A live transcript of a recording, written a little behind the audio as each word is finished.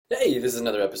Hey, this is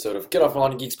another episode of Get Off My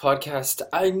Lawn Geeks podcast.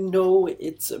 I know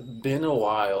it's been a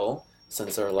while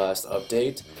since our last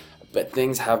update, but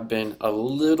things have been a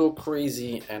little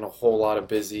crazy and a whole lot of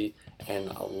busy and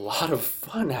a lot of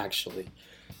fun actually.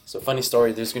 So funny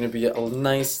story, there's going to be a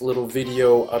nice little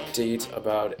video update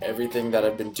about everything that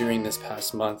I've been doing this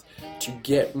past month to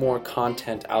get more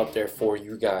content out there for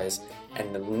you guys.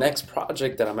 And the next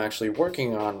project that I'm actually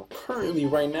working on currently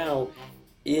right now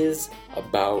is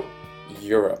about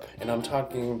Europe, and I'm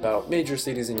talking about major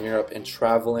cities in Europe and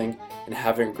traveling and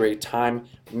having a great time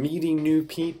meeting new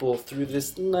people through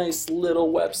this nice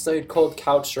little website called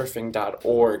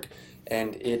couchsurfing.org.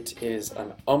 And it is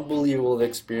an unbelievable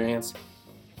experience.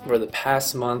 For the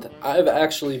past month, I've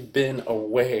actually been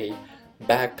away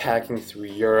backpacking through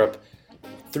Europe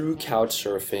through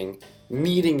couchsurfing,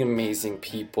 meeting amazing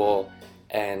people,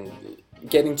 and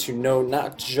getting to know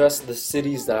not just the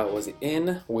cities that I was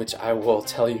in, which I will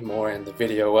tell you more in the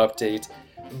video update,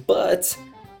 but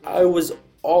I was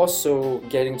also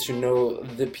getting to know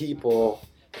the people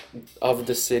of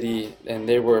the city, and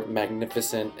they were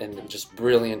magnificent and just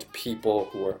brilliant people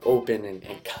who were open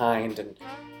and kind and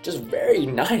just very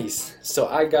nice. So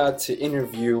I got to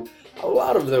interview a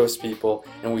lot of those people,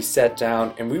 and we sat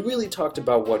down and we really talked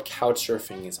about what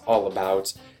couchsurfing is all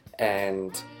about.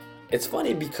 And it's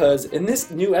funny because in this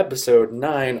new episode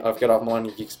 9 of Get Off My Lawn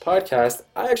Geeks podcast,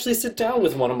 I actually sit down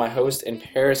with one of my hosts in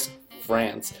Paris,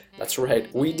 France. That's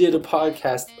right, we did a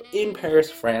podcast in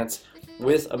Paris, France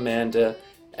with Amanda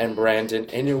and Brandon,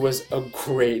 and it was a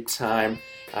great time.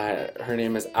 Her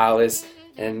name is Alice,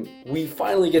 and we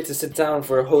finally get to sit down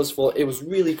for a hostful. It was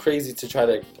really crazy to try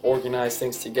to organize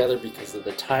things together because of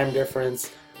the time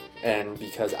difference and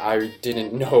because I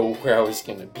didn't know where I was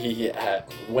going to be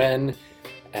at when,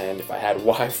 and if I had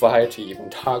Wi-Fi to even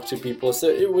talk to people. So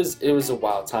it was a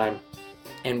wild time.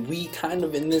 And we kind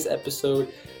of in this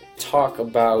episode talk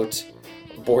about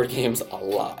board games a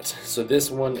lot. So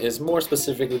this one is more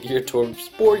specifically geared towards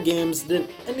board games than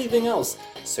anything else.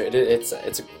 So it's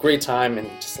a great time and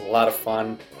just a lot of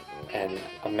fun. And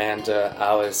Amanda,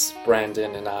 Alice,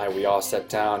 Brandon, and we all sat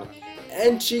down,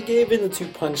 and she gave in the 2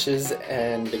 punches,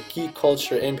 and the geek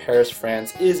culture in Paris,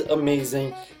 France is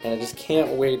amazing, and I just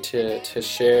can't wait to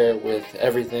share with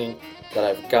everything that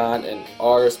I've got. And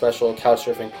our special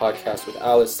Couchsurfing podcast with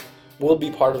Alice will be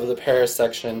part of the Paris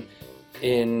section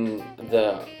in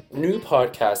the new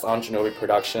podcast on Genovi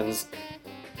Productions.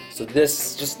 So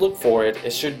this, just look for it.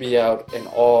 It should be out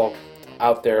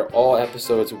there. All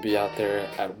episodes will be out there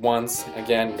at once.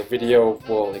 Again, the video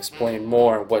will explain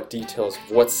more what details,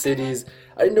 what cities.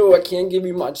 I know I can't give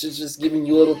you much, it's just giving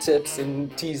you little tips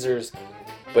and teasers,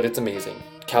 but it's amazing.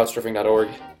 Couchsurfing.org,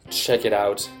 check it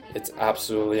out. It's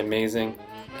absolutely amazing,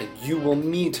 and you will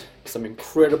meet some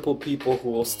incredible people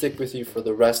who will stick with you for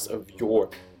the rest of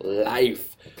your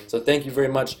life. So thank you very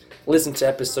much. Listen to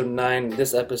episode 9.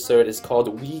 This episode is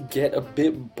called We Get a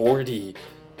Bit Boardy.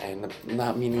 And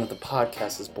not meaning that the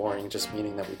podcast is boring, just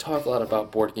meaning that we talk a lot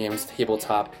about board games,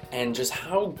 tabletop, and just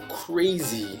how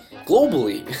crazy,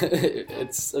 globally,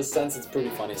 it's pretty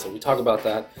funny, so we talk about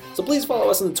that. So please follow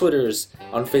us on the Twitters,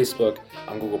 on Facebook,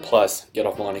 on Google+, Get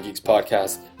Off My Lawn Geeks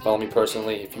podcast. Follow me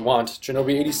personally if you want,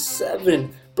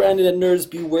 Chernobyl87, Brandon at Nerds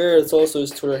Beware, it's also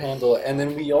his Twitter handle, and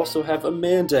then we also have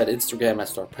Amanda at Instagram at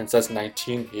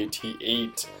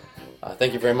StarPrincess1988.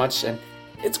 Thank you very much, and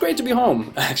it's great to be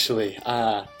home, actually.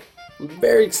 I'm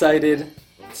very excited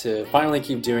to finally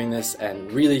keep doing this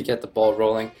and really get the ball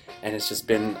rolling. And it's just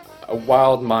been a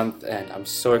wild month, and I'm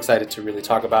so excited to really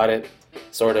talk about it.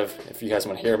 Sort of, if you guys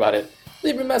want to hear about it,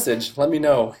 leave me a message. Let me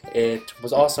know. It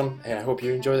was awesome, and I hope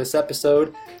you enjoy this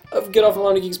episode of Get Off My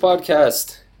Lawn Geeks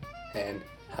podcast. And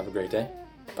have a great day.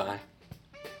 Bye.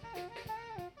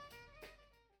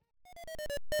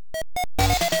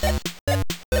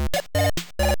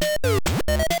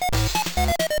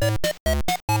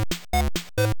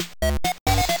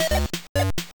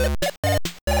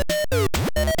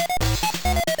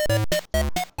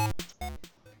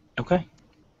 Okay,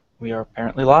 we are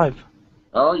apparently live.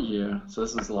 Oh yeah, so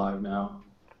this is live now.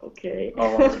 Okay.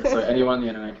 Oh, so anyone on the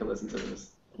internet can listen to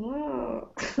this. Wow.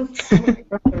 So much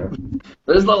pressure.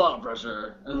 There's a lot of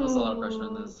pressure. There's a lot of pressure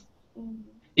in this.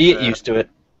 You get used to it.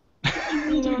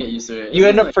 You do get used to it. You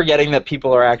end up Like, forgetting that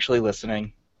people are actually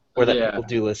listening, or that Yeah. people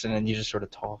do listen, and you just sort of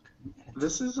talk.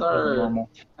 this is Or our normal.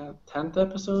 10th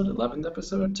episode, 11th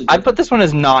episode. I put this one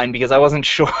as 9 because I wasn't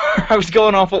sure. I was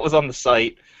going off what was on the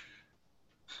site.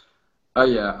 Oh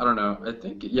yeah, I don't know. I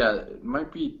think it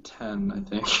might be 10. I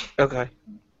think. Okay.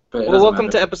 But it Well, doesn't welcome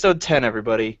matter. to episode 10,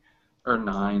 everybody. Or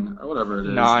 9 or whatever it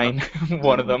is. 9,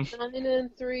 one of them. 9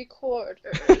 3/4.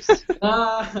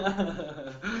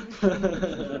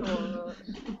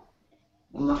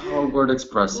 On the Hogwarts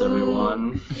Express,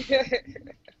 everyone.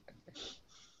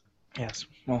 Yes.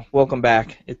 Well, welcome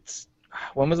back.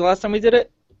 When was the last time we did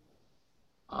it?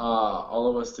 All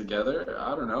of us together?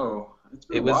 I don't know. It's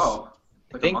been It a was, while.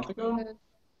 I Like a think, month ago?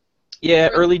 yeah,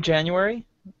 early January.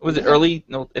 Was it Yeah. early?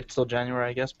 No, it's still January,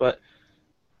 I guess, but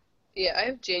Yeah, I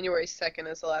have January 2nd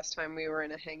as the last time we were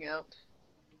in a hangout.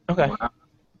 okay. Wow,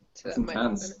 So that's that might have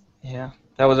been intense. it. Yeah,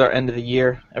 that was our end of the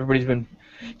year. Everybody's been.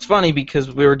 It's funny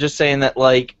because we were just saying that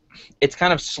like it's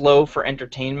kind of slow for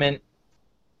entertainment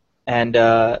and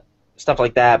stuff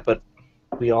like that, but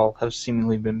we all have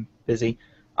seemingly been busy.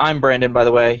 I'm Brandon, by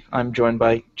the way. I'm joined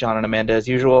by John and Amanda as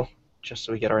usual, just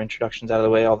so we get our introductions out of the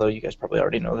way. Although you guys probably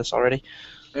already know this already.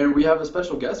 And we have a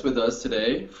special guest with us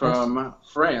today from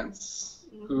France,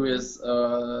 who Mhm. is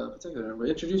particular.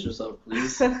 Introduce yourself,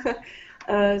 please.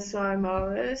 So I'm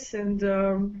Alice, and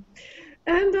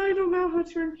I don't know how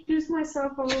to introduce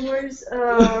myself always.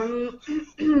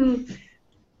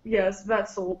 Yes,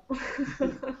 that's all.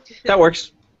 That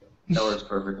works. That works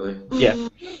perfectly. Yeah.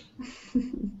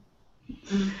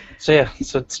 So yeah,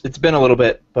 so it's been a little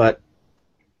bit, but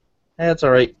it's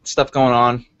all right. Stuff going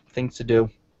on, things to do.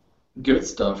 Good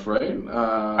stuff, right?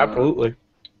 Absolutely.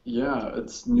 Yeah,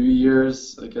 it's New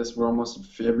Year's. I guess we're almost in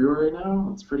February now.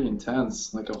 It's pretty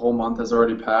intense. Like a whole month has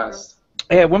already passed.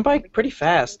 Yeah, it went by pretty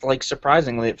fast. Like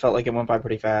surprisingly, it felt like it went by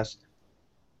pretty fast.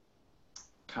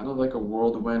 Kind of like a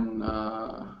whirlwind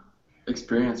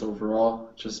experience overall,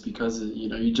 just because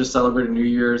you just celebrated New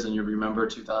Year's and you remember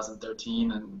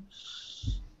 2013,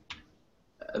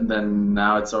 and then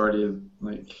now it's already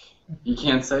like you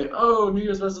can't say, "Oh, New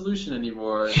Year's resolution"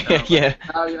 anymore. It's kind of like, Yeah.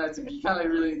 now you kind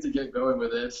of really need to get going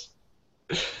with it.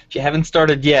 If you haven't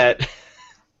started yet.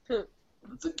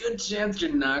 It's a good chance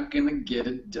you're not gonna get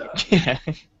it done. Yeah.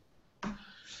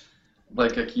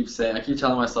 Like I keep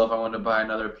telling myself I want to buy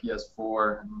another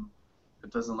PS4, and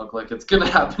it doesn't look like it's gonna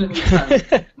happen anytime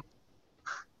soon.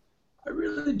 I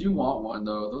really do want one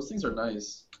though. Those things are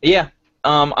nice. Yeah.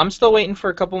 I'm still waiting for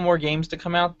a couple more games to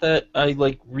come out that I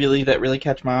that really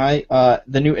catch my eye.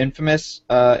 The new Infamous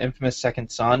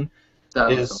Second Son That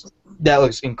looks is awesome. that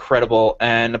looks incredible,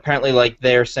 and apparently like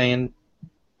they're saying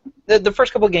the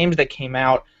first couple games that came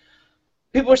out,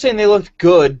 people were saying they looked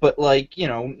good, but like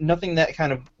nothing that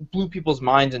kind of blew people's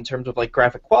minds in terms of like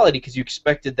graphic quality, because you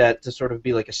expected that to sort of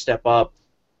be like a step up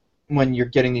when you're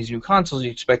getting these new consoles.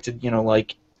 You expected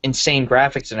like insane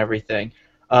graphics and everything.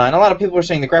 And a lot of people were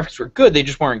saying the graphics were good, they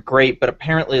just weren't great. But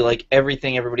apparently, like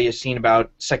everything everybody has seen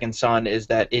about Second Son is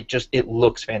that it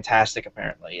looks fantastic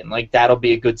apparently, and like that'll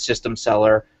be a good system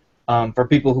seller for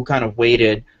people who kind of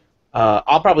waited.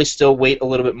 I'll probably still wait a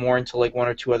little bit more until like one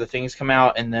or two other things come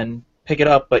out and then pick it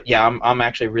up. But yeah, I'm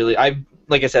actually really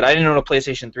like I said, I didn't own a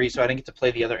PlayStation 3, so I didn't get to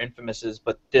play the other Infamouses,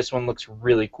 but this one looks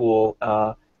really cool,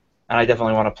 and I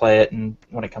definitely want to play it and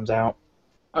when it comes out.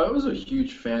 I was a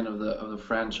huge fan of the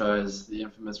franchise, the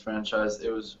Infamous franchise.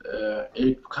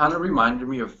 It kind of reminded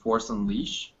me of Force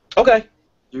Unleashed. Okay.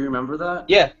 Do you remember that?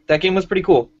 Yeah, that game was pretty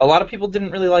cool. A lot of people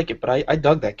didn't really like it, but I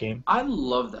dug that game. I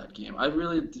love that game. I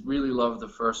really loved the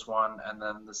first one, and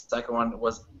then the second one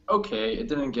was okay. It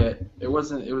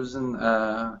was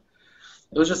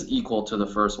just equal to the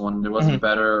first one. It wasn't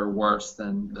better or worse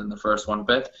than the first one,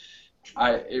 but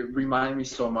it reminded me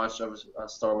so much of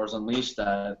Star Wars Unleashed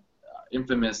that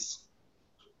Infamous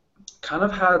kind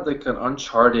of had like an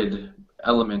Uncharted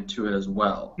element to it as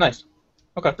well. Nice.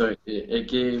 Okay. So it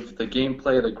gave the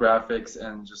gameplay, the graphics,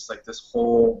 and just like this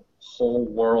whole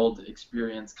world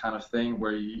experience kind of thing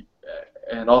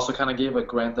and also kind of gave a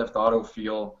Grand Theft Auto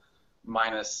feel,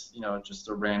 minus just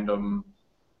a random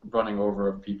running over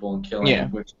of people and killing. Yeah.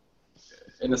 Which,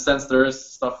 in a sense, there is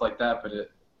stuff like that, but it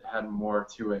had more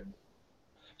to it.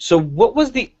 So what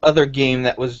was the other game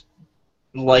that was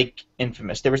like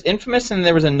Infamous? There was Infamous, and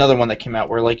there was another one that came out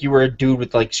where like you were a dude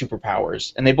with like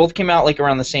superpowers, and they both came out like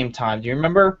around the same time. Do you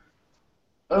remember?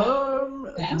 I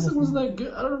guess it wasn't that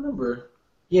good. I don't remember.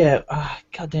 Yeah.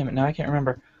 God damn it! Now I can't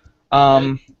remember.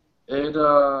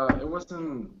 It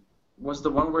wasn't. Was the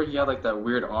one where he had like that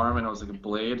weird arm and it was like a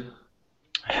blade?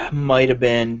 Might have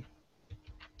been.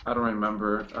 I don't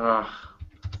remember.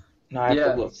 No, I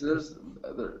have to look. So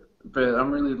but I'm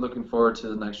really looking forward to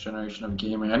the next generation of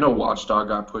gaming. I know Watch Dogs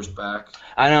got pushed back.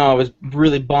 I know, I was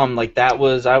really bummed. Like I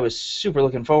was super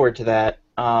looking forward to that.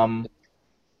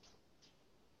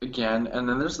 Again, and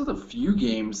then there's a few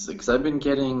games because I've been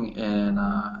getting an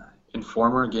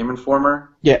Game Informer.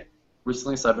 Yeah.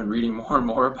 Recently, so I've been reading more and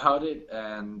more about it,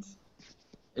 and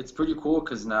it's pretty cool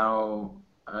because now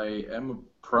I am a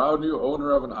proud new owner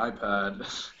of an iPad.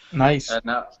 Nice. And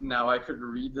now I could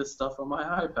read this stuff on my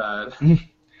iPad.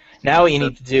 Now what you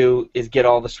need to do is get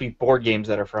all the sweet board games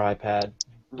that are for iPad.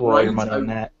 Blow all your Right. money on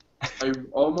that. I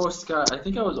almost got. I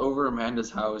think I was over Amanda's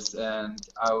house, and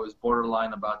I was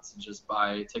borderline about to just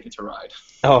buy Ticket to Ride.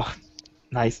 Oh,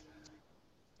 nice.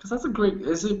 Because that's a great.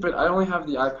 Is it? But I only have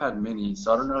the iPad Mini,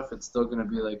 so I don't know if it's still gonna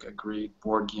be like a great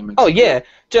board game. Oh yeah,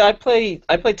 I play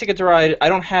Ticket to Ride. I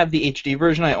don't have the HD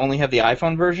version. I only have the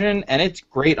iPhone version, and it's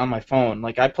great on my phone.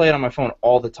 Like I play it on my phone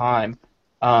all the time.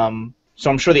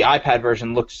 So I'm sure the iPad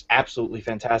version looks absolutely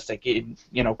fantastic.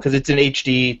 Because it's in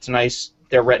HD. It's nice.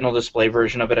 Their Retinal display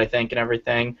version of it, I think, and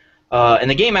everything. And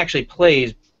the game actually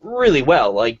plays really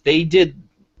well. Like they did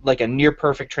like a near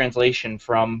perfect translation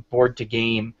from board to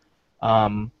game. You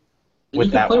can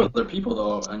that play one. with other people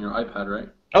though on your iPad, right?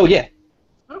 Oh yeah.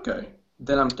 Okay.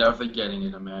 Then I'm definitely getting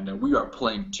it, Amanda. We are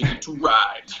playing Ticket to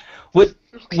Ride.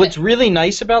 What's really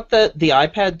nice about the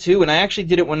iPad too, and I actually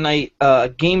did it one night,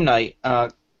 game night,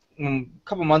 a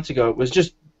couple months ago. It was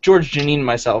just George, Janine, and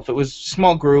myself. It was a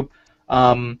small group.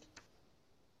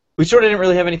 We sort of didn't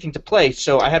really have anything to play,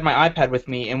 so I had my iPad with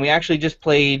me, and we actually just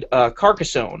played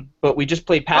Carcassonne, but we just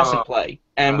played pass and play,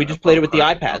 and we just played it with the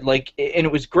iPad. Like, and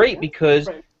it was great because.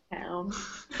 Town.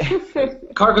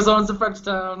 Carcassonne's a French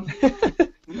town.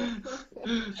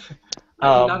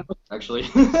 Not actually.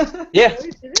 Yeah. No,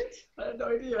 you didn't? I had no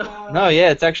idea. No,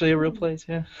 yeah, it's actually a real place.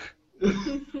 Yeah. But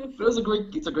it's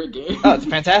a great game. Oh, it's a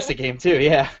fantastic game too.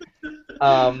 Yeah.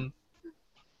 But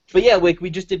yeah, we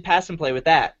just did pass and play with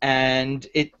that, and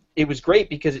it was great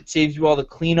because it saves you all the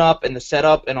cleanup and the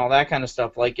setup and all that kind of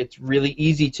stuff. Like it's really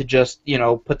easy to just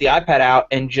put the iPad out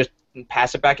and just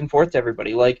pass it back and forth to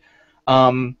everybody. Like,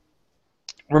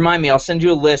 remind me, I'll send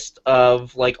you a list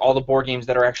of like all the board games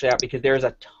that are actually out because there's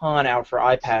a ton out for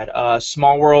iPad.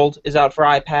 Small World is out for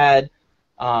iPad.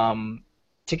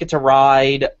 Ticket to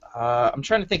Ride. I'm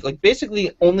trying to think. Like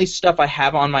basically, only stuff I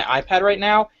have on my iPad right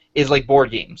now is like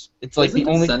board games. It's like Isn't the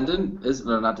only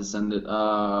Descendant? Not Descendant.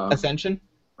 Ascension.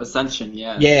 Ascension,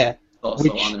 yeah. Yeah. Also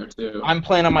Which on there too. I'm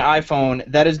playing on my iPhone.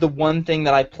 That is the one thing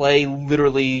that I play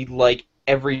literally like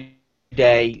every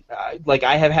day. Like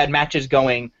I have had matches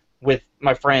going with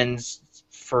my friends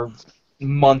for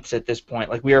months at this point.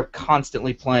 Like we are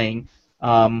constantly playing.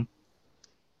 I'm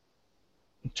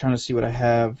trying to see what I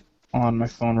have on my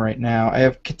phone right now. I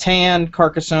have Catan,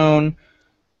 Carcassonne,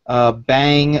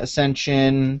 Bang,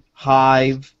 Ascension,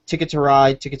 Hive, Ticket to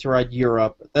Ride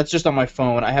Europe. That's just on my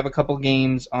phone. I have a couple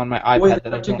games on my iPad Wait, that I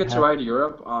don't Ticket to have. Ride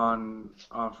Europe on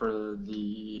for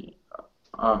the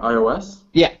iOS?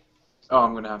 Yeah. Oh,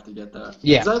 I'm gonna have to get that.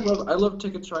 Yeah. 'Cause I love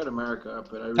Ticket to Ride America,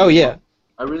 but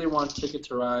I really want Ticket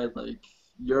to Ride like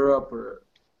Europe, or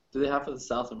do they have for the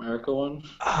South America one?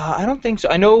 I don't think so.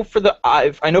 I know for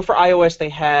iOS they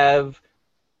have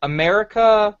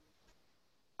America,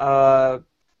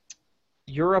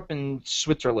 Europe, and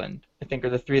Switzerland. I think are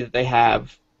the three that they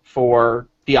have for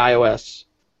the iOS.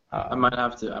 I might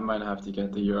have to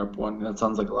get the Europe one. That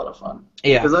sounds like a lot of fun.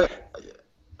 Yeah. Because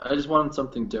I just wanted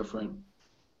something different.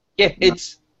 Yeah,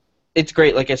 it's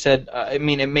great. Like I said, I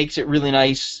mean, it makes it really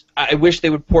nice. I wish they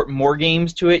would port more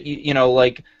games to it.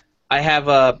 Like I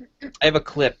have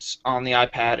Eclipse on the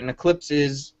iPad, and Eclipse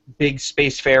is big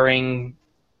spacefaring,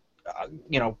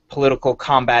 political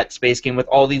combat space game with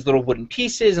all these little wooden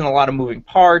pieces and a lot of moving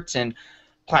parts and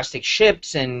plastic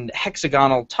ships and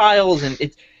hexagonal tiles, and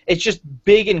it's just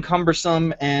big and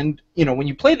cumbersome. And when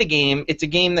you play the game, it's a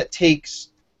game that takes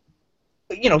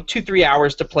 2-3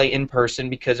 hours to play in person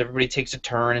because everybody takes a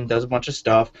turn and does a bunch of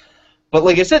stuff. But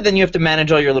like I said, then you have to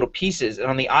manage all your little pieces. And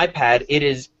on the iPad, it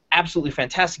is absolutely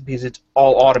fantastic because it's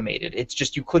all automated. It's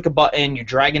just you click a button, you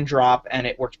drag and drop, and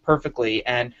it works perfectly.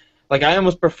 And like I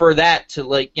almost prefer that to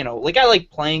like I like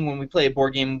playing when we play a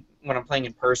board game when I'm playing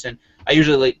in person. I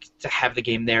usually like to have the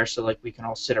game there so like we can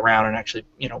all sit around and actually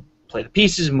play the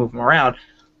pieces and move them around.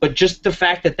 But just the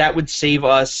fact that would save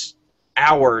us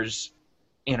hours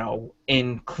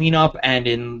in cleanup and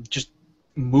in just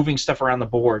moving stuff around the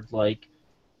board, like.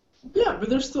 Yeah, but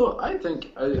there's still. I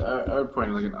think I would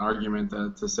point like an argument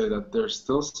to say that there's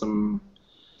still some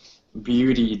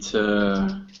beauty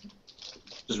to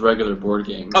just regular board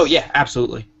games. Oh yeah,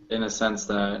 absolutely. In a sense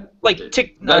that like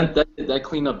that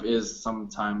cleanup is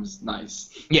sometimes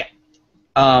nice. Yeah.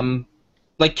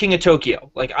 Like King of Tokyo.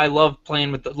 Like I love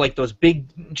playing with those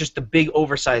big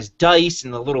oversized dice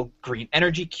and the little green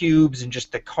energy cubes and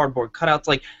just the cardboard cutouts.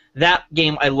 Like that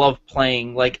game I love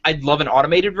playing. Like I'd love an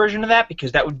automated version of that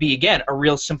because that would be again a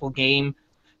real simple game.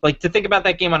 Like to think about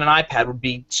that game on an iPad would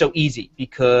be so easy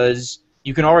because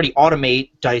you can already automate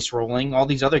dice rolling. All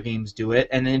these other games do it,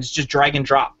 and then it's just drag and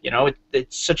drop.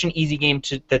 It's such an easy game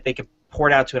that they could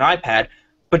port out to an iPad.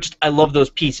 but just I love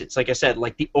those pieces. Like I said,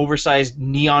 like the oversized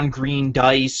neon green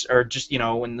dice, or just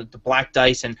and the black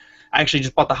dice. And I actually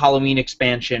just bought the Halloween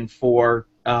expansion for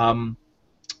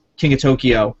King of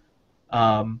Tokyo,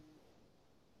 and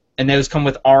those come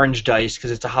with orange dice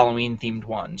because it's a Halloween themed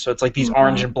one. So it's like these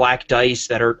orange and black dice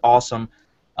that are awesome.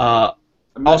 Amanda,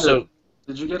 Also,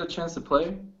 did you get a chance to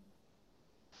play?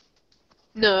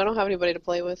 No, I don't have anybody to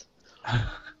play with.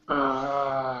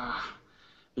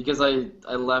 Because I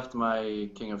left my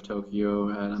King of Tokyo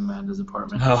at Amanda's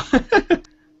apartment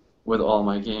with all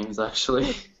my games,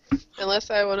 actually. Unless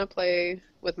I want to play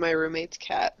with my roommate's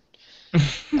cat. I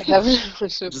haven't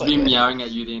much to Just play be with. meowing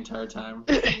at you the entire time.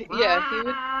 Yeah,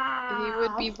 he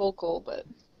would be vocal, but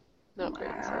not very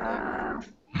exciting.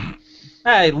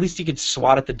 at least you could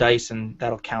swat at the dice, and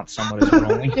that'll count somewhat as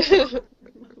rolling.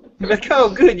 You're like, oh,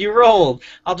 good, you rolled.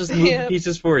 I'll just move the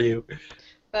pieces for you.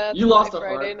 That's You lost my a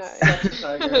Friday heart. night.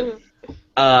 Such a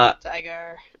tiger.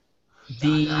 Tiger.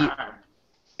 The Shout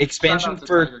expansion out to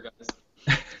for Tiger, guys.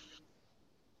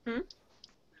 Hmm?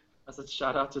 I said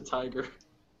shout out to Tiger.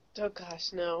 Oh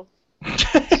gosh, no.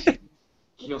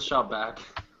 He'll shout back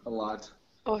a lot.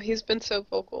 Oh, he's been so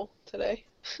vocal today.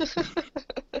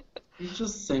 He's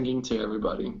just singing to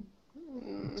everybody.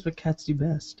 That's what cats do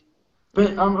best.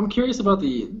 But I'm curious about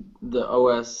the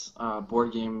OS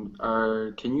board game.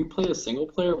 Can you play a single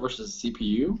player versus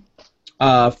CPU?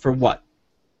 For what?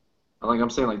 Like I'm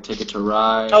saying, like Ticket to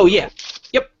Ride. Oh yeah,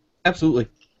 yep, absolutely.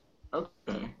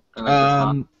 Okay.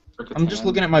 And like I'm just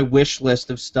looking at my wish list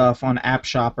of stuff on App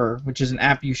Shopper, which is an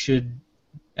app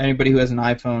anybody who has an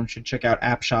iPhone should check out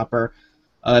App Shopper.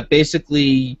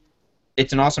 Basically,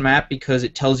 it's an awesome app because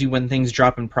it tells you when things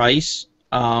drop in price,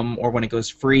 or when it goes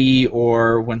free,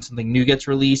 or when something new gets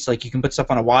released. Like you can put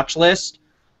stuff on a watch list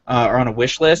or on a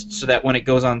wish list, so that when it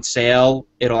goes on sale,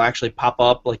 it'll actually pop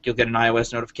up. Like you'll get an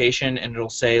iOS notification, and it'll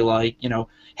say like,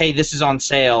 hey, this is on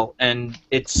sale, and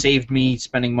it saved me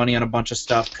spending money on a bunch of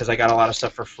stuff because I got a lot of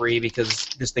stuff for free because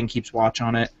this thing keeps watch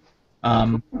on it.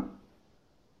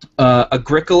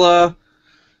 Agricola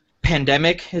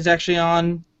Pandemic is actually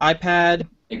on iPad.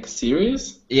 Like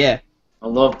serious? Yeah. I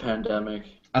love Pandemic.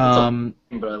 But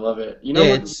I love it.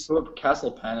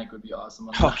 Castle Panic would be awesome.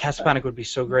 Castle Panic would be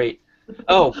so great.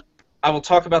 Oh, I will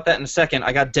talk about that in a second.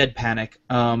 I got Dead Panic,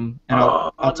 and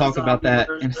I'll talk about that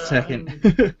in a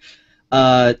second.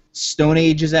 Stone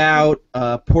Age is out.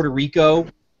 Puerto Rico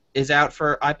is out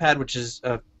for iPad, which is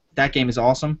that game is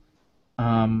awesome.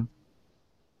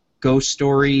 Ghost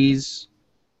Stories,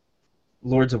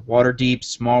 Lords of Waterdeep,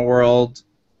 Small World,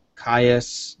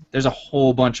 Caius. There's a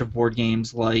whole bunch of board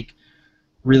games, like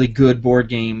really good board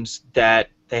games that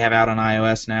they have out on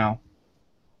iOS now.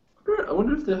 I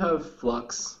wonder if they have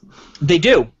Flux. They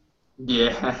do.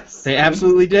 Yes. They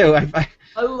absolutely do.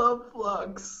 I love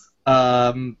Flux. Such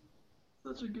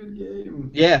a good game.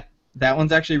 Yeah, that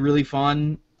one's actually really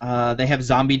fun. They have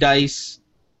Zombie Dice,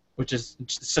 which is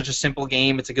such a simple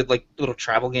game. It's a good little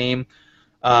travel game.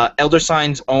 Elder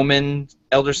Sign Omens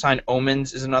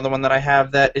is another one that I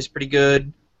have that is pretty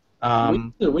good.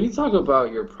 When you talk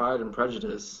about your Pride and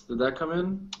Prejudice, did that come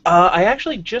in? I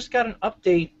actually just got an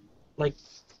update like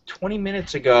 20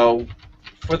 minutes ago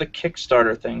for the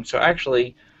Kickstarter thing. So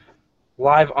actually,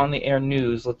 live on the air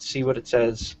news, let's see what it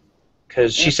says.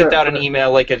 Because she sent out an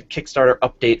email, like a Kickstarter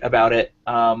update about it.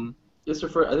 Yes,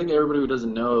 sir. I think everybody who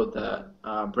doesn't know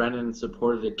that Brandon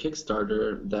supported a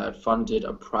Kickstarter that funded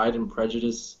a Pride and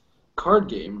Prejudice card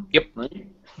game. Yep. Right?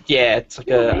 Yeah, it's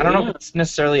like I don't know if it's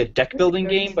necessarily a deck building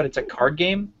game, but it's a card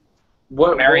game.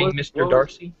 Marrying Mr.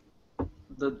 Darcy.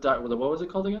 What was it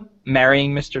called again?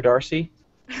 Marrying Mr. Darcy.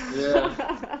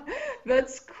 Yeah.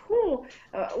 That's cool.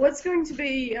 What's going to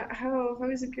be? How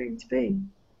is it going to be?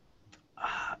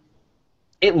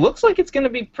 It looks like it's going to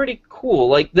be pretty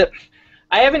cool.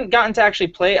 I haven't gotten to actually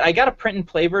play it. I got a print and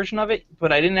play version of it,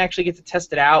 but I didn't actually get to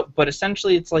test it out. But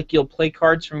essentially, it's like you'll play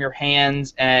cards from your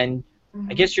hands, and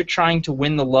I guess you're trying to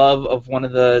win the love of one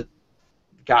of the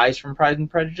guys from Pride and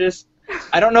Prejudice.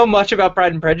 I don't know much about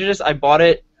Pride and Prejudice. I bought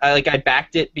it. I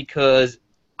backed it because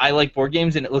I like board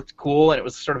games, and it looked cool, and it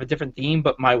was sort of a different theme.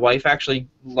 But my wife actually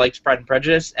likes Pride and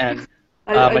Prejudice, and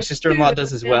my sister-in-law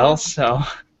does as well. So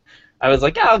I was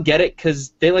like, yeah, I'll get it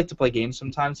because they like to play games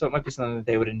sometimes, so it might be something that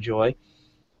they would enjoy.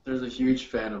 There's a huge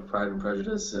fan of Pride and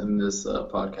Prejudice in this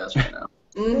podcast right now.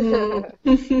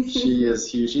 Mm-hmm. She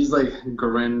is huge. She's like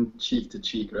grin cheek to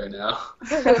cheek right now.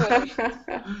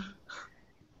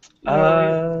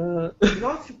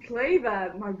 Not to play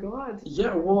that, my God.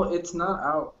 Yeah, well, it's not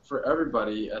out for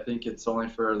everybody. I think it's only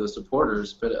for the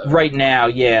supporters. But Right now,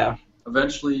 yeah.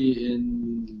 Eventually,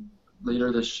 in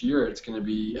later this year it's going to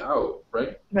be out,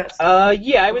 right? That's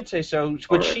Yeah, I would say so.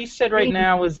 What she said right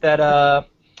now is that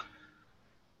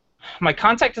my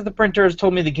contact at the printer has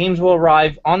told me the games will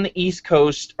arrive on the East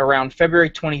Coast around February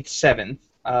 27th.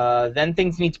 Then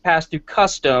things need to pass through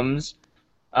customs.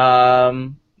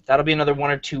 That'll be another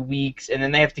 1 or 2 weeks, and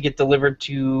then they have to get delivered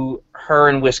to her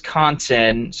in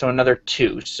Wisconsin, so another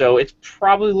 2. So it's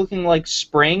probably looking like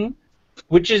spring,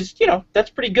 which is, that's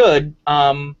pretty good.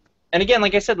 And again,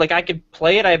 like I said, like I could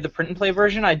play it. I have the print and play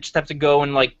version. I just have to go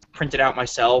and like print it out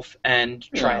myself and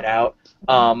try it out.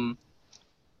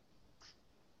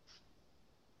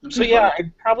 So yeah,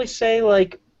 I'd probably say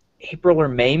like April or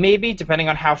May maybe, depending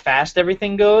on how fast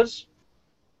everything goes.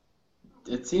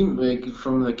 It seemed like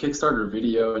from the Kickstarter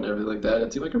video and everything like that,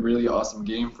 it seemed like a really awesome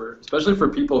game especially for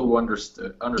people who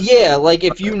understood. Yeah, like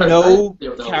if you know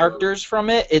characters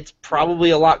from it, it's probably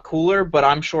a lot cooler, but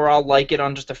I'm sure I'll like it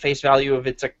on just a face value if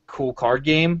it's a cool card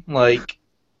game. Like,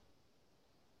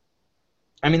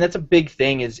 I mean, that's a big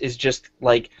thing is just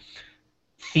like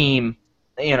theme.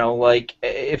 Like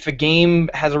if a game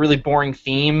has a really boring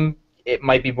theme, it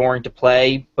might be boring to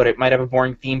play, but it might have a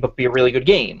boring theme but be a really good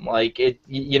game. Like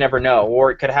you never know. Or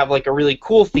it could have like a really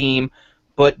cool theme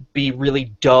but be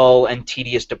really dull and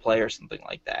tedious to play or something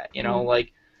like that.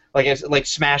 Like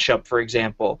Smash Up, for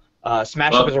example.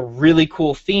 Smash Up is a really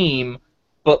cool theme,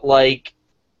 but like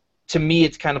to me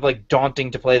it's kind of like daunting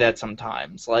to play that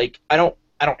sometimes. Like I don't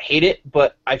hate it,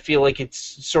 but I feel like it's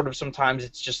sort of sometimes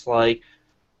it's just like,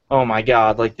 oh my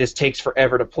god, like this takes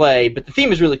forever to play, but the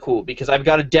theme is really cool because I've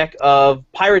got a deck of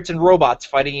pirates and robots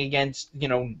fighting against,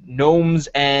 gnomes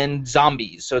and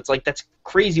zombies. So it's like that's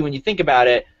crazy when you think about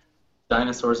it.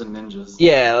 Dinosaurs and ninjas.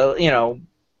 Yeah,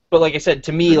 but like I said,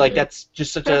 to me, like that's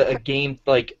just such a game.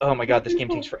 Like, oh my god, this game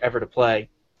takes forever to play.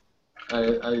 I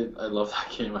love that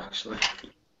game actually.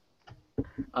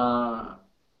 But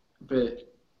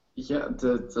yeah,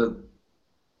 the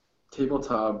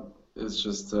tabletop is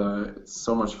just it's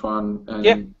so much fun,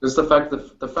 and just the fact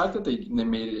that they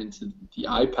made it into the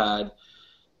iPad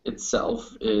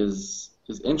itself is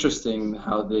interesting.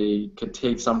 How they could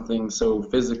take something so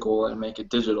physical and make it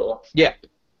digital. Yeah,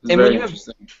 it's and very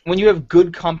interesting. When you have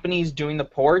good companies doing the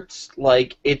ports,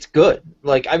 like it's good.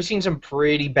 Like I've seen some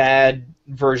pretty bad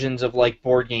versions of like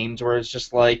board games where it's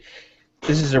just like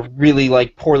this is a really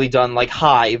like poorly done. Like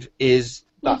Hive is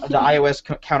the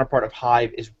iOS counterpart of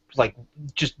Hive is like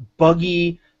just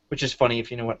buggy, which is funny if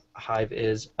you know what Hive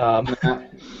is.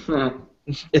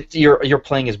 You're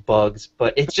playing as bugs,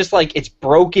 but it's just like it's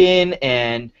broken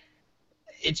and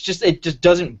it just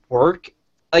doesn't work.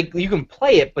 Like you can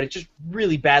play it, but it's just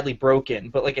really badly broken.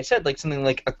 But like I said, like something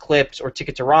like Eclipse or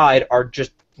Ticket to Ride are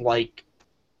just like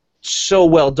so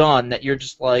well done that you're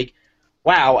just like,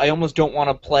 wow, I almost don't want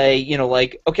to play,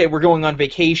 like, okay, we're going on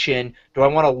vacation. Do I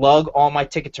want to lug all my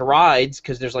Ticket to Rides,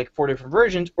 because there's like 4 different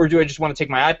versions, or do I just want to take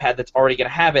my iPad that's already going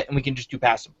to have it, and we can just do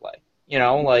pass and play?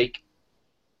 Like...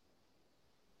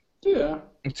 Yeah.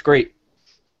 It's great.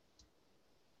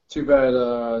 Too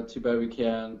bad we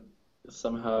can't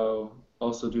somehow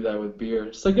also do that with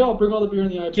beer. Just like, yo, bring all the beer in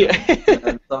the iPad. Yeah.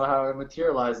 And somehow it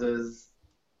materializes,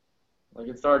 like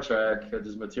in Star Trek, it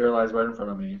just materialized right in front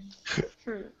of me.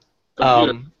 Computer,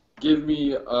 give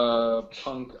me a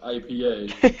punk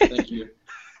IPA. Thank you.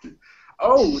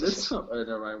 Oh,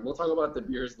 never mind. We'll talk about the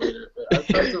beers later. But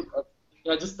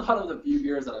I just thought of the few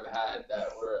beers that I've had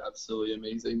that were absolutely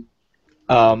amazing.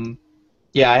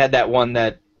 Yeah, I had that one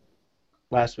that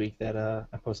last week that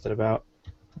I posted about,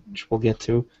 which we'll get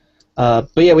to.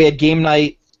 But yeah, we had game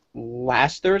night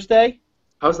last Thursday.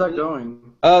 How's that going?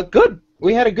 Good.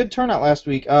 We had a good turnout last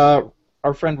week.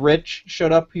 Our friend Rich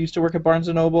showed up, who used to work at Barnes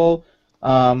 & Noble.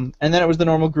 And then it was the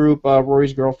normal group.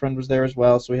 Rory's girlfriend was there as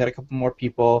well, so we had a couple more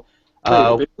people.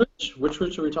 Wait, which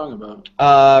Rich are we talking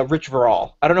about? Rich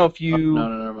Verall. I don't know if you... No,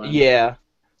 never mind. Yeah.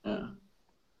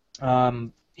 Yeah.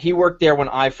 He worked there when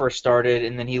I first started,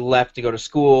 and then he left to go to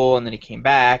school, and then he came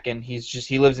back, and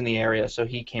he lives in the area, so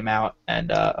he came out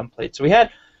and played. So we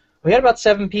had about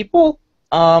 7 people,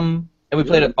 and we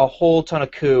played a whole ton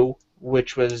of Coup,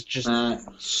 which was just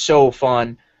so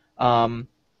fun. And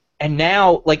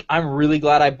now, like, I'm really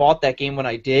glad I bought that game when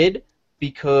I did,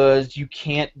 because you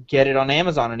can't get it on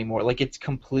Amazon anymore. Like, it's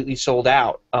completely sold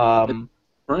out. Print,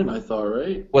 I thought,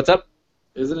 right? What's up?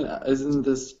 Isn't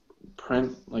this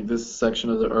print, like this section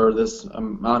of this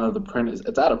amount of the print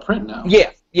it's out of print now?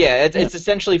 Yeah. It's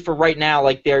essentially for right now.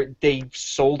 Like they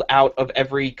sold out of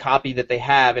every copy that they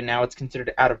have, and now it's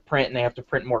considered out of print, and they have to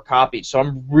print more copies. So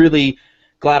I'm really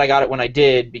glad I got it when I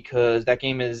did, because that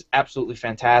game is absolutely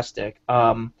fantastic.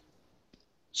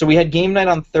 So we had game night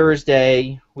on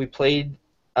Thursday. We played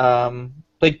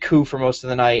played Coup for most of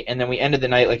the night, and then we ended the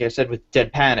night, like I said, with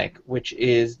Dead Panic, which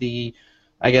is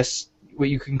I guess, what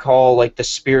you can call like the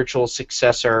spiritual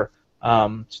successor,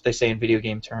 as they say in video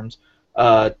game terms,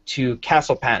 to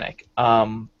Castle Panic.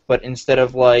 But instead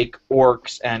of like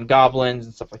orcs and goblins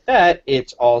and stuff like that,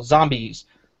 it's all zombies,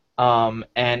 and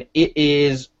it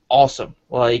is awesome.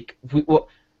 Like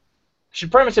should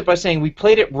premise it by saying we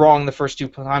played it wrong the first 2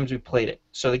 times we played it.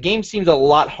 So the game seems a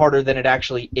lot harder than it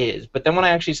actually is. But then when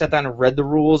I actually sat down and read the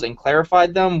rules and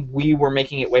clarified them, we were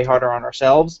making it way harder on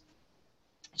ourselves.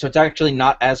 So it's actually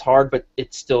not as hard, but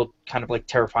it's still kind of like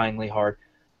terrifyingly hard.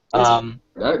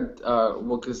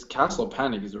 Because Castle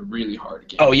Panic is a really hard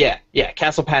game. Oh yeah,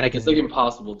 Castle Panic It's is like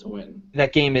impossible to win.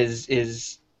 that game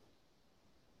is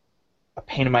a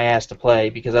pain in my ass to play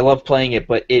because I love playing it,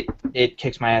 but it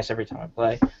kicks my ass every time I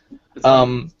play.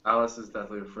 Alice is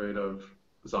definitely afraid of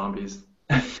zombies.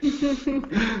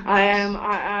 I am.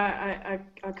 I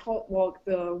can't walk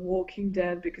The Walking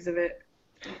Dead because of it.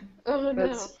 Oh no.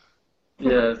 That's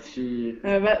Yeah, she.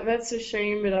 that's a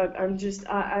shame, but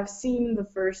I've seen the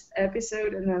first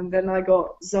episode and then I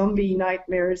got zombie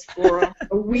nightmares for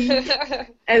a week,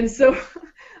 and so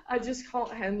I just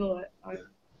can't handle it.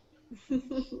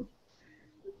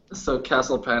 So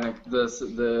Castle Panic,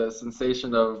 the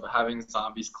sensation of having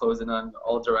zombies closing on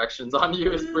all directions on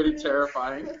you is pretty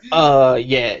terrifying.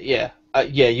 Yeah,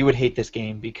 you would hate this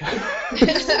game because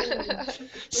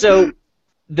so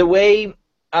the way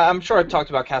I'm sure I've talked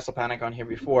about Castle Panic on here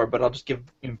before, but I'll just give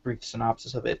a brief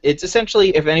synopsis of it. It's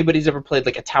essentially if anybody's ever played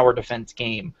like a tower defense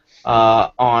game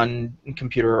on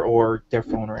computer or their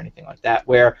phone or anything like that,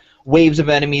 where waves of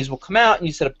enemies will come out and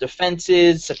you set up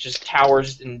defenses such as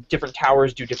towers, and different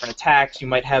towers do different attacks. You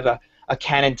might have a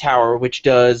cannon tower which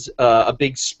does a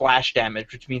big splash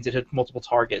damage, which means it hits multiple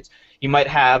targets. You might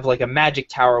have like a magic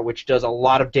tower which does a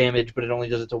lot of damage, but it only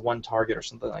does it to one target or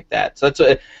something like that. So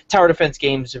tower defense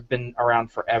games have been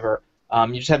around forever.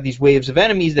 You just have these waves of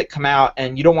enemies that come out,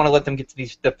 and you don't want to let them get to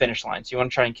the finish line. So you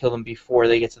want to try and kill them before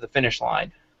they get to the finish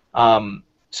line.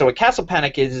 So what Castle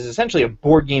Panic is essentially a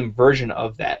board game version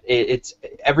of that. It's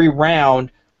every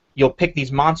round you'll pick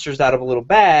these monsters out of a little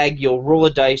bag, you'll roll a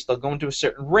dice, they'll go into a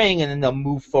certain ring, and then they'll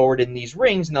move forward in these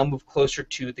rings, and they'll move closer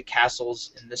to the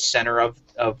castles in the center of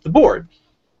the board.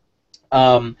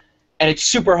 And it's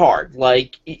super hard.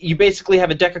 Like, you basically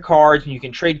have a deck of cards, and you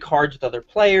can trade cards with other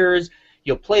players.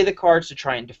 You'll play the cards to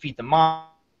try and defeat the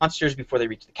monsters before they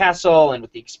reach the castle, and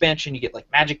with the expansion you get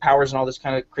like magic powers and all this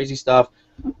kind of crazy stuff.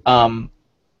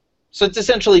 So it's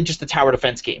essentially just a tower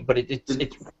defense game, but it's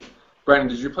Brandon,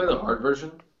 did you play the hard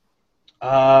version?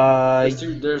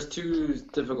 There's two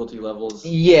difficulty levels.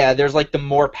 Yeah, there's like the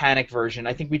more panic version.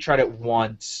 I think we tried it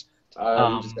once.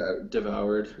 We just got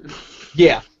devoured.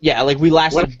 Yeah, like we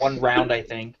lasted one round, I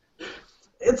think.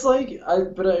 It's like,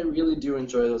 but I really do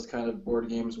enjoy those kind of board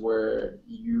games where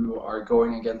you are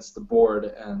going against the board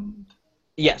and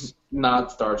yes,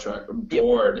 not Star Trek,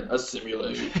 board, a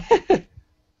simulation.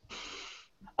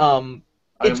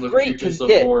 It's great because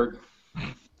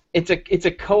it's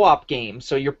a co-op game,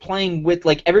 so you're playing with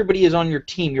like everybody is on your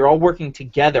team. You're all working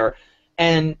together,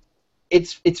 and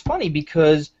it's funny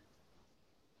because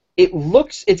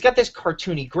it's got this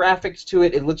cartoony graphics to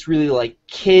it. It looks really like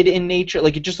kid in nature,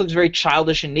 like it just looks very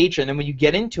childish in nature. And then when you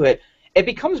get into it, it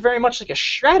becomes very much like a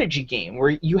strategy game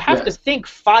where you have to think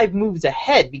 5 moves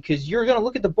ahead because you're going to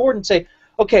look at the board and say,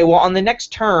 okay, well on the next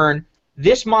turn,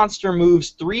 this monster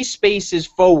moves 3 spaces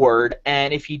forward,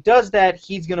 and if he does that,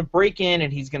 he's going to break in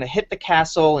and he's going to hit the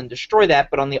castle and destroy that.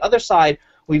 But on the other side,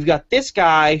 we've got this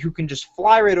guy who can just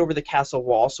fly right over the castle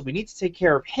wall, so we need to take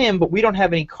care of him, but we don't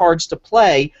have any cards to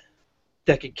play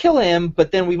that could kill him.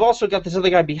 But then we've also got this other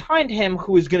guy behind him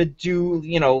who is going to do,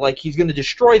 like he's going to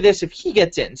destroy this if he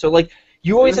gets in. So, like,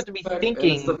 you always have to be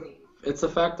thinking. It's the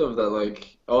fact of that,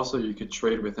 like, also you could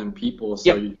trade within people,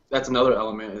 so that's another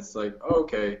element. It's like, oh,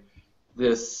 okay,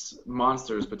 this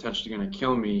monster is potentially going to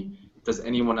kill me. Does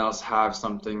anyone else have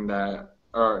something that,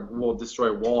 or will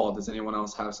destroy wall? Does anyone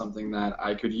else have something that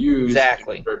I could use?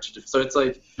 Exactly. So it's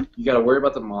like you got to worry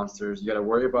about the monsters, you got to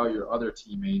worry about your other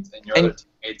teammates, and your other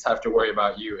teammates have to worry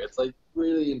about you. It's like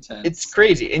really intense. It's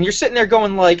crazy, and you're sitting there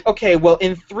going like, okay, well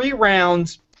in 3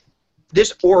 rounds,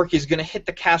 this orc is going to hit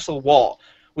the castle wall,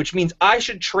 which means I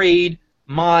should trade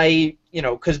my,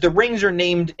 because the rings are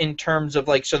named in terms of,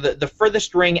 like, so the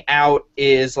furthest ring out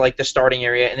is, like, the starting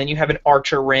area, and then you have an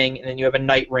archer ring, and then you have a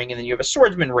knight ring, and then you have a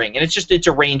swordsman ring, and it's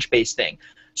a range-based thing.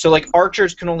 So, like,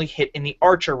 archers can only hit in the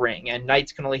archer ring, and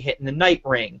knights can only hit in the knight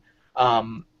ring.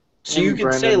 So you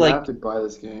can say, like... I have to buy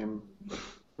this game.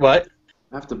 What?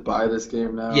 I have to buy this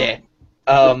game now. Yeah.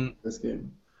 This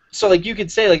game. So like you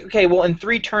could say like, okay, well in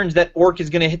 3 turns that orc is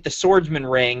going to hit the swordsman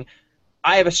ring.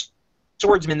 I have a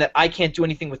swordsman that I can't do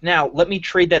anything with now. Let me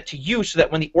trade that to you so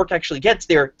that when the orc actually gets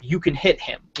there, you can hit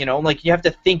him. You know, like you have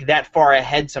to think that far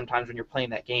ahead sometimes when you're playing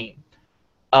that game.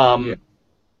 Yeah.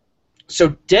 So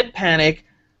Dead Panic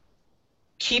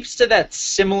keeps to that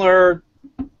similar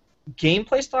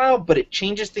gameplay style, but it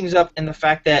changes things up in the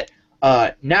fact that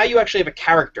now you actually have a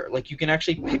character. Like you can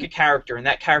actually pick a character, and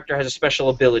that character has a special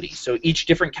ability. So each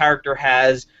different character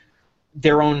has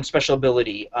their own special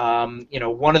ability.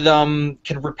 One of them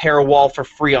can repair a wall for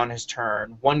free on his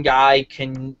turn. One guy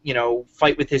can,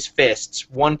 fight with his fists.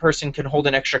 One person can hold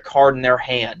an extra card in their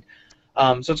hand.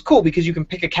 So it's cool because you can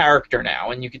pick a character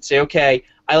now, and you could say, okay,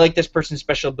 I like this person's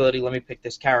special ability, let me pick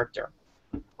this character.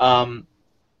 So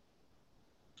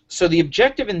the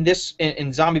objective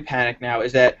in Zombie Panic now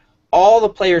is that all the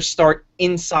players start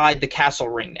inside the castle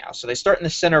ring now. So they start in the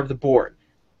center of the board.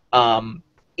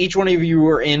 Each one of you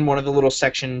are in one of the little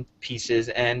section pieces,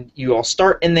 and you all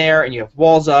start in there, and you have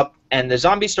walls up, and the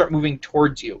zombies start moving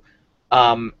towards you.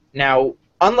 Now,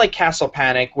 unlike Castle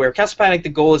Panic, where Castle Panic the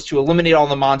goal is to eliminate all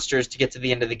the monsters to get to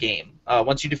the end of the game.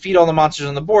 Once you defeat all the monsters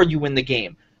on the board, you win the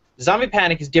game. Zombie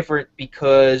Panic is different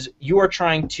because you are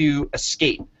trying to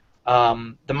escape.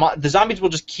 The zombies will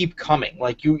just keep coming.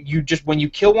 Like you just when you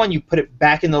kill one, you put it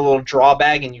back in the little draw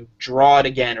bag and you draw it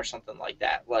again or something like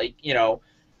that. Like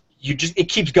it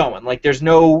keeps going. Like there's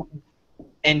no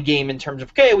end game in terms of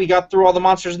okay, we got through all the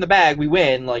monsters in the bag, we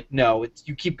win. Like no,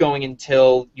 you keep going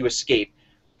until you escape.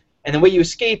 And the way you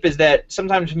escape is that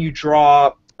sometimes when you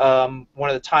draw one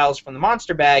of the tiles from the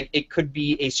monster bag, it could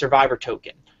be a survivor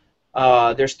token.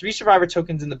 There's 3 survivor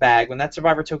tokens in the bag. When that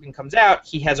survivor token comes out,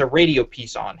 he has a radio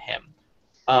piece on him.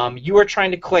 You are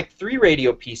trying to collect 3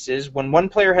 radio pieces. When one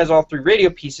player has all 3 radio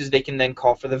pieces, they can then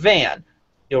call for the van.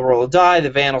 You'll roll a die,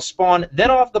 the van will spawn. Then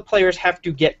all of the players have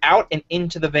to get out and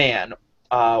into the van.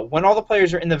 When all the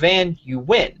players are in the van, you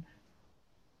win.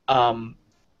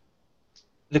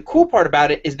 The cool part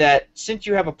about it is that since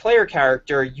you have a player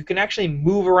character, you can actually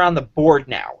move around the board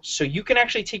now. So you can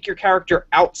actually take your character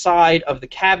outside of the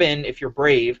cabin, if you're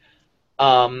brave,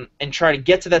 and try to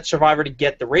get to that survivor to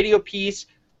get the radio piece.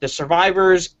 The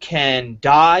survivors can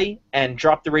die and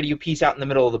drop the radio piece out in the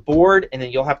middle of the board, and then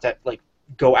you'll have to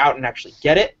go out and actually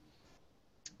get it.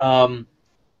 And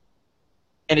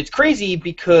it's crazy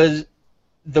because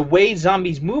the way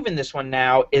zombies move in this one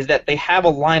now is that they have a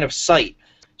line of sight.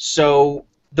 So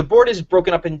the board is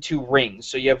broken up into rings.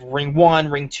 So you have ring 1,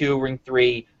 ring 2, ring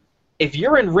 3. If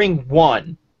you're in ring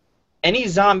 1, any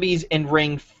zombies in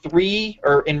ring 3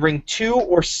 or in ring 2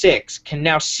 or 6 can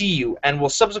now see you and will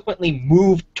subsequently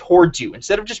move towards you.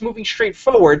 Instead of just moving straight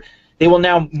forward, they will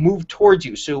now move towards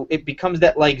you. So it becomes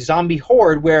that zombie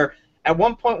horde where at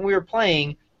one point when we were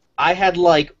playing, I had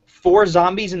 4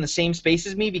 zombies in the same space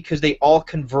as me because they all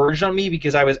converged on me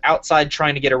because I was outside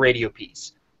trying to get a radio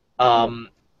piece.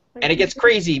 And it gets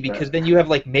crazy because then you have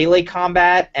melee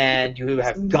combat and you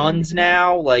have guns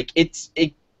now. It's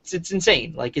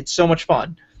insane. It's so much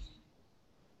fun.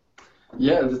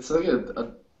 Yeah, it's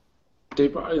they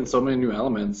brought in so many new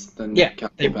elements than Castle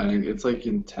Panic. It's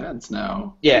intense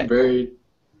now. Yeah.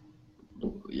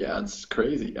 It's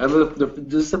crazy. I love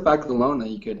just the fact alone that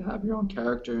you could have your own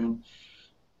character and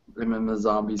then the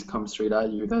zombies come straight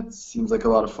at you. That seems like a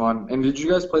lot of fun. And did you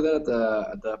guys play that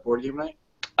at the board game night?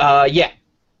 Yeah.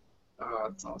 Oh,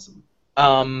 that's awesome.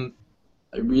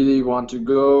 I really want to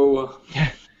go.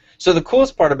 So the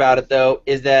coolest part about it, though,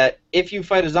 is that if you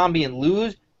fight a zombie and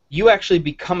lose, you actually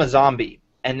become a zombie,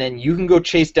 and then you can go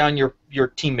chase down your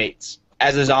teammates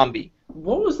as a zombie.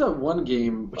 What was that one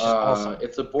game? Which is awesome.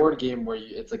 It's a board game where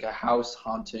it's a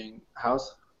haunted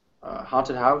house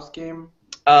game.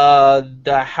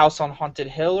 The House on Haunted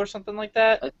Hill or something like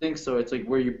that? I think so. It's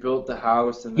where you build the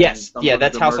house and then yes, yeah,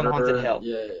 that's House on Haunted Hill.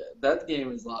 Yeah, that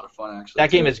game is a lot of fun actually.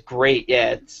 That game is great.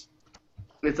 Yeah,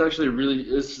 it's actually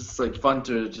it's just fun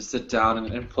to just sit down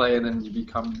and play, and then you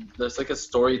become there's a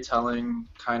storytelling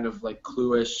kind of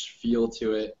clue-ish feel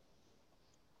to it,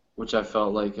 which I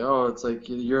felt it's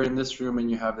you're in this room and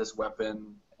you have this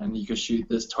weapon and you could shoot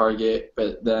this target,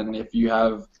 but then if you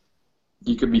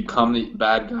could become the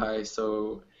bad guy.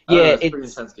 So it's a pretty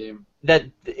intense game.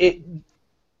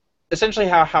 Essentially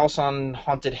how House on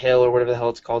Haunted Hill or whatever the hell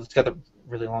it's called. It's got a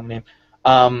really long name.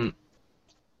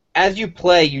 As you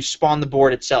play, you spawn the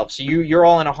board itself. So you're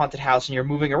all in a haunted house and you're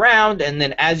moving around, and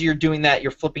then as you're doing that,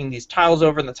 you're flipping these tiles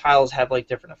over, and the tiles have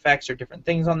different effects or different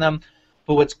things on them.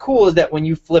 But what's cool is that when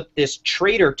you flip this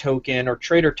traitor token or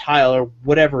traitor tile or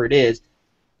whatever it is,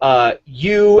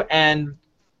 you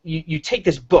take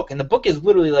this book, and the book is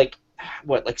literally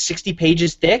what, like 60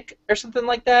 pages thick or something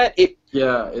like that.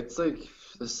 Yeah, it's like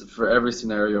this for every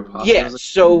scenario possible. Yeah, There's, like,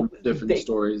 so different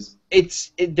stories.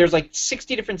 there's like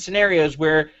 60 different scenarios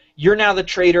where you're now the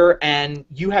traitor and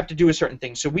you have to do a certain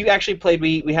thing. So we actually played.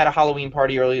 We had a Halloween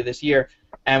party earlier this year,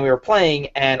 and we were playing,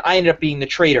 and I ended up being the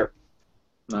traitor.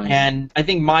 Nice. And I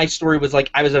think my story was like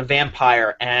I was a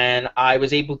vampire, and I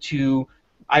was able to.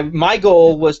 My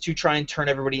goal was to try and turn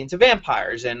everybody into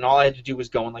vampires, and all I had to do was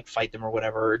go and like fight them or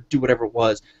whatever, or do whatever it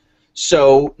was.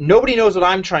 So nobody knows what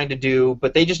I'm trying to do,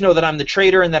 but they just know that I'm the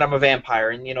traitor and that I'm a vampire.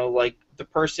 And like the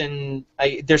person,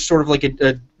 there's sort of like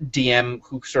a DM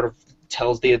who sort of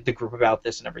tells the group about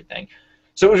this and everything.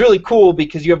 So it was really cool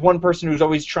because you have one person who's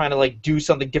always trying to like do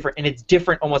something different, and it's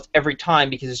different almost every time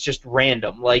because it's just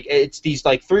random. Like it's these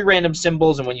like 3 random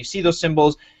symbols, and when you see those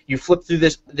symbols, you flip through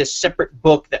this separate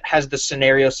book that has the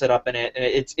scenario set up in it, and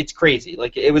it's crazy.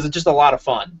 Like it was just a lot of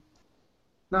fun.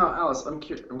 Now, Alice, I'm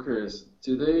curious.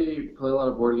 Do they play a lot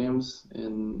of board games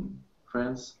in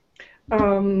France?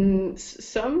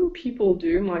 Some people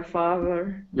do. My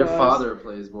father Your does. father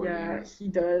plays board Yeah, games. he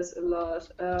does a lot.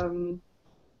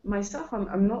 Myself,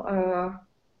 I'm not.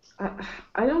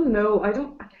 I don't know. I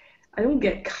don't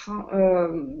get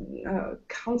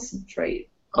concentrate.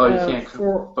 Oh, you can't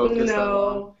for focus that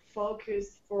long?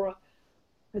 focus for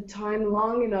a time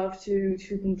long enough to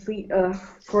complete.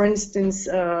 For instance,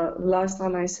 last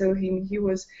time I saw him, he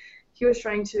was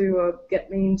trying to get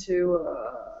me into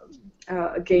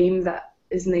a game that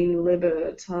is named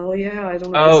Libertalia. I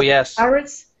don't know. Oh It's yes.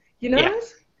 Pirates. You know Yeah.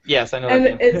 it? Yes, I know And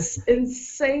that game. it's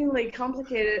insanely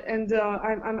complicated, and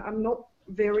I'm not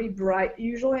very bright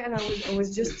usually, and I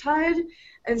was just tired,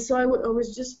 and so I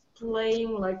was just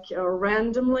playing like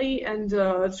randomly and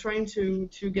trying to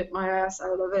get my ass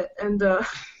out of it, and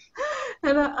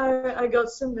and I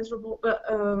got so miserable,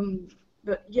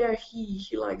 but yeah, he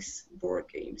likes board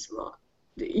games a lot.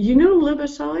 You know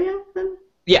Libertalia then?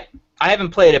 Yeah, I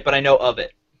haven't played it, but I know of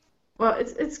it. Well,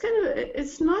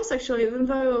 it's nice actually. Even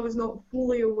though I was not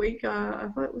fully awake, I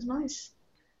thought it was nice.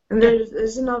 And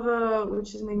there's another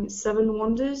which is named Seven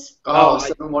Wonders. Oh, Oh,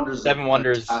 Seven Wonders is a Seven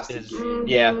Wonders fantastic is game.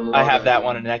 yeah. Mhm. I have Love that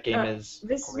one, and that game is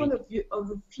This is great. one of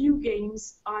the few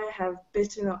games I have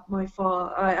bitten up my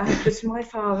father. I have bitten my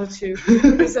father too,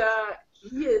 because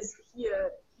he is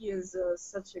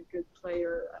such a good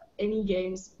player at any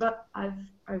games. But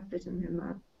I've bitten him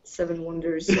at Seven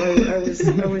Wonders, so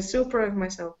I was so proud of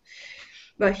myself.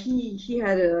 But he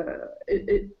had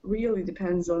it really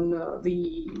depends on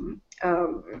the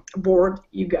board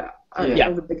you got Yeah.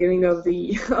 at the beginning of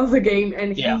the game,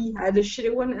 and Yeah. he had a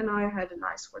shitty one and I had a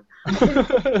nice one.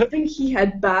 I think he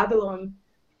had Babylon.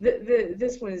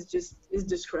 This one is just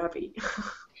crappy,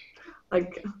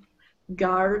 like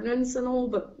gardens and all,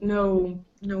 but no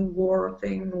war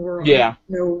thing or Yeah.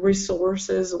 no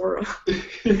resources or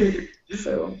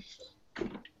so.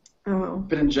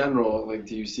 But in general, like,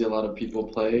 do you see a lot of people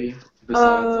play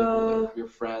besides like your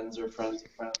friends or friends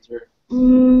of friends or?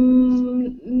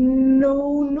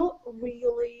 No, not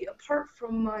really. Apart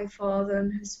from my father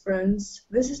and his friends,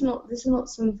 this is not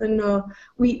something.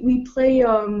 We play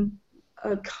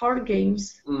card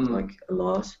games like a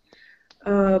lot,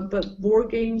 but board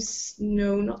games,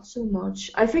 no, not so much.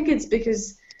 I think it's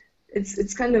because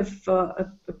it's kind of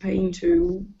a pain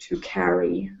to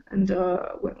carry, and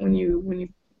when you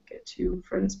get to a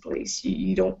friend's place,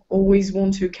 you don't always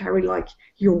want to carry like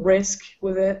your risk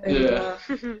with it, and Yeah.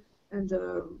 and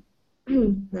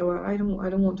no, I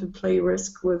don't want to play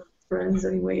Risk with friends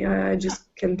anyway. I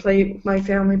just can play with my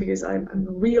family because I'm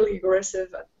really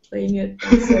aggressive at playing it.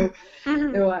 And so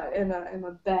no, I'm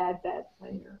a bad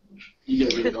player. You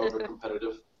get really over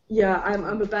competitive. Yeah,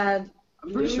 I'm a bad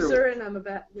I'm pretty loser sure. and I'm a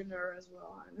bad winner as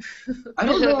well. I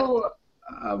don't know.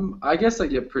 I guess I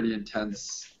get pretty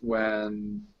intense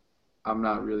when I'm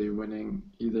not really winning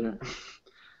either.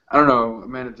 I don't know,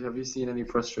 Amanda. Have you seen any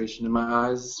frustration in my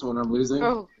eyes when I'm losing?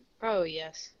 Oh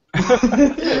yes.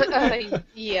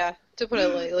 Yeah, to put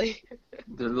it lightly.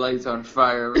 The light's on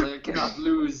fire. Like, I cannot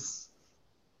lose.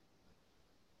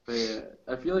 But yeah,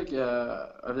 I feel like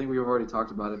I think we've already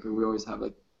talked about it, but we always have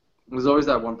like there's always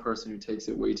that one person who takes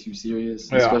it way too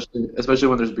serious, Yeah. especially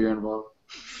when there's beer involved.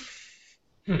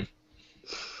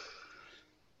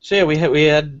 So yeah, we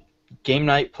had game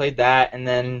night, played that, and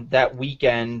then that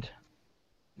weekend,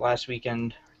 last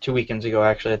weekend, 2 weekends ago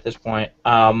actually at this point,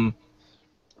 I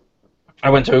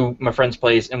went to my friend's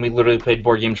place and we literally played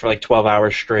board games for like 12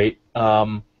 hours straight.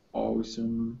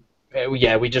 Awesome.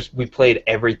 Yeah, we played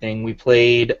everything. We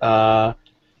played a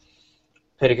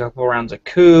couple rounds of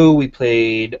Coup. We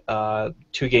played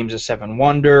 2 games of Seven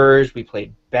Wonders. We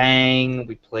played Bang.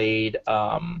 We played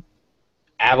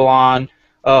Avalon.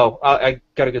 Oh, I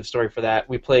got a good story for that.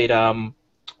 We played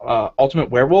Ultimate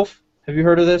Werewolf. Have you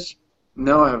heard of this?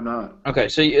 No, I have not. Okay,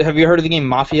 so have you heard of the game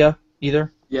Mafia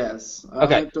either? Yes,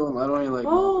 Okay. I don't really like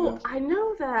Oh, Mafia. I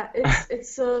know that.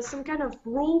 It's some kind of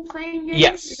role-playing game,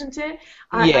 Yes. isn't it?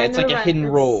 Yeah, I it's like know a that. hidden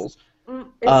roles.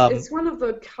 It's one of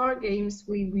the card games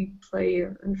we play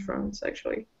in France,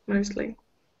 actually, mostly.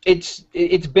 It's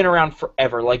been around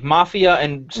forever. Like Mafia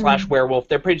and slash Werewolf,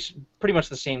 they're pretty much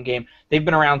the same game. They've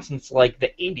been around since like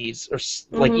the 80s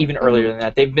or like even earlier than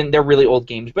that. They're really old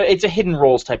games, but it's a hidden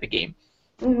roles type of game.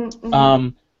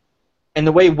 And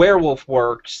the way Werewolf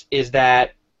works is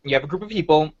that you have a group of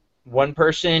people. One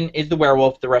person is the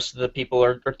werewolf. The rest of the people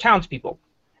are townspeople.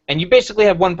 And you basically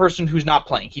have one person who's not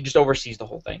playing. He just oversees the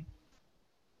whole thing.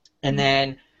 And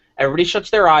then everybody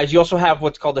shuts their eyes. You also have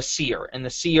what's called a seer, and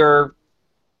the seer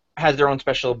has their own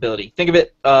special ability. Think of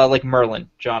it like Merlin,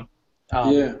 John.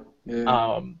 Yeah.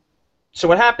 So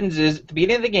what happens is, at the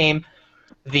beginning of the game,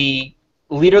 the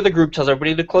leader of the group tells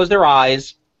everybody to close their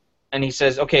eyes, and he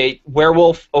says, okay,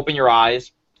 werewolf, open your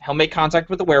eyes. He'll make contact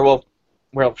with the werewolf.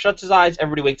 Werewolf shuts his eyes,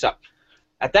 everybody wakes up.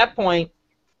 At that point,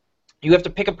 you have to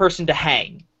pick a person to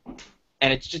hang.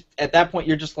 And it's just, at that point,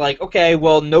 you're just like, okay,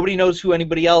 well, nobody knows who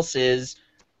anybody else is.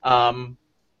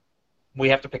 We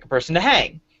have to pick a person to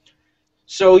hang.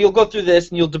 So you'll go through this,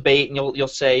 and you'll debate, and you'll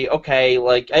say, okay,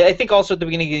 like, I think also at the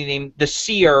beginning of the game, the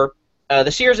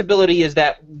seer's ability is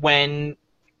that when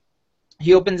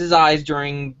he opens his eyes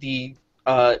during the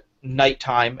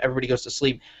nighttime, everybody goes to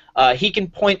sleep, he can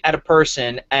point at a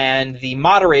person, and the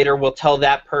moderator will tell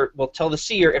the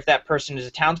seer if that person is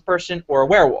a townsperson or a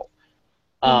werewolf.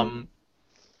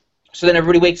 So then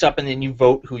everybody wakes up, and then you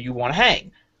vote who you want to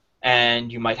hang. And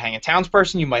you might hang a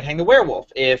townsperson, you might hang the werewolf.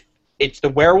 If it's the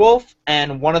werewolf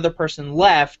and one other person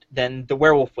left, then the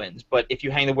werewolf wins. But if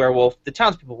you hang the werewolf, the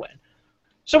townspeople win.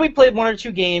 So we played 1 or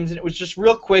 2 games, and it was just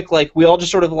real quick. Like, we all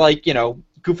just sort of, like, you know,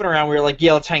 goofing around. We were like,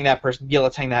 yeah, let's hang that person. Yeah,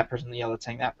 let's hang that person. Yeah, let's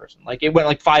hang that person. Like, it went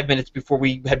like 5 minutes before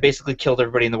we had basically killed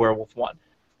everybody and the werewolf won.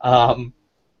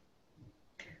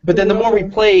 But then the more we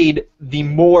played, the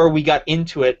more we got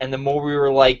into it, and the more we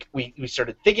were like, we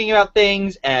started thinking about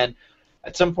things, and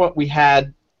at some point we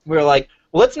were like,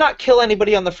 well, let's not kill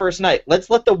anybody on the first night.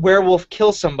 Let's let the werewolf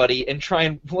kill somebody and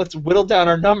let's whittle down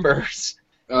our numbers.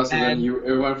 Oh, so then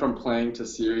it went from playing to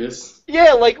serious?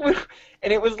 Yeah, like,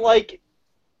 and it was like,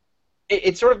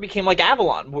 it sort of became like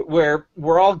Avalon, where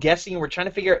we're all guessing, we're trying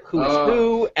to figure out who is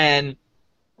who, and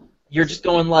you're just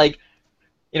going like,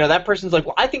 you know, that person's like,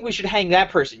 well, I think we should hang that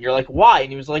person. You're like, why?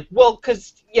 And he was like, well,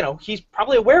 because, you know, he's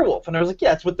probably a werewolf. And I was like,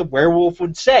 yeah, that's what the werewolf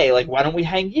would say. Like, why don't we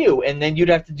hang you? And then you'd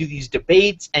have to do these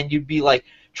debates, and you'd be, like,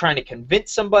 trying to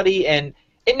convince somebody, and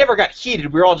it never got heated.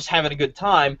 We were all just having a good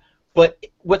time. But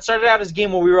what started out as a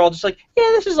game where we were all just like, yeah,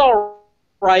 this is all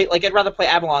right. Like, I'd rather play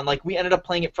Avalon. Like, we ended up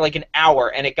playing it for, like, an hour,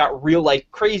 and it got real,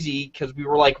 like, crazy because we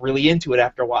were, like, really into it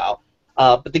after a while.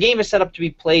 But the game is set up to be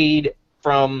played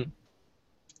from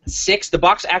 6. The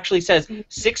box actually says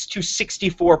 6 to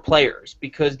 64 players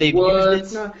because they've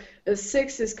used it. No, a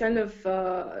 6 is kind of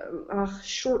a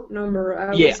short number.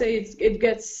 I Yeah. would say it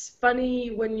gets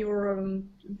funny when you're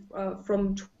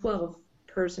from 12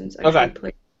 persons actually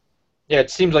playing. Yeah, it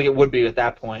seems like it would be at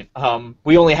that point.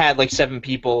 We only had like 7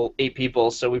 people, 8 people,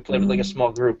 so we played with like a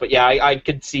small group. But yeah, I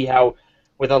could see how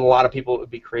with a lot of people it would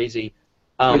be crazy.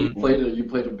 You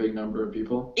played a big number of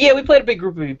people? Yeah, we played a big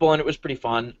group of people, and it was pretty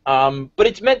fun. But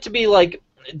it's meant to be like,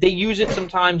 they use it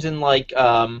sometimes in like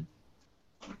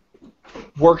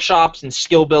workshops and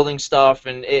skill building stuff,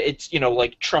 and it's, you know,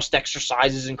 like trust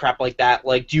exercises and crap like that.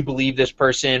 Like, do you believe this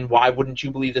person? Why wouldn't you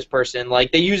believe this person?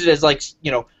 Like, they use it as like,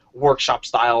 you know, workshop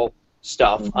style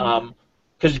stuff because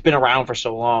it's been around for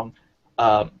so long.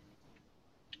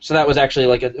 So that was actually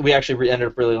like we actually ended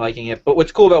up really liking it. But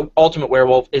what's cool about Ultimate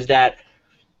Werewolf is that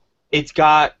it's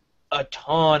got a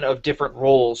ton of different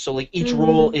roles. So like each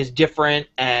role is different,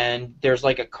 and there's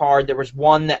like a card. There was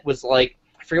one that was like,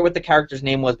 I forget what the character's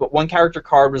name was, but one character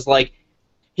card was like,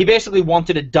 he basically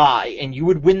wanted to die, and you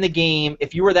would win the game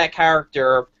if you were that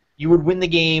character. You would win the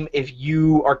game if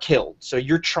you are killed. So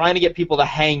you're trying to get people to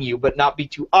hang you, but not be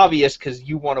too obvious because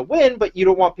you want to win, but you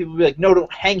don't want people to be like, no,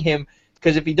 don't hang him,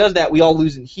 because if he does that, we all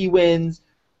lose and he wins.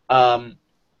 There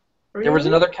was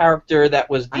another character that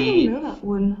was I don't know that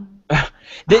one.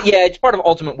 yeah, it's part of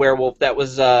Ultimate Werewolf. That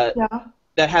was that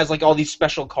has like all these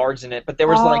special cards in it. But there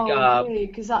was okay,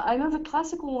 because I know the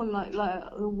classical one, like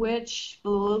the witch, the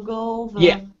little girl,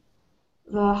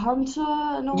 the hunter,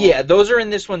 and all. Yeah, those are in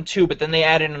this one too. But then they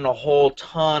added in a whole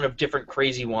ton of different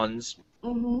crazy ones.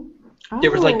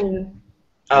 There was like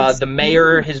the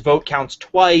mayor. His vote counts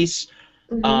twice.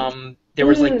 there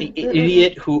was like the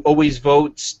idiot who always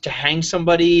votes to hang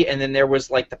somebody, and then there was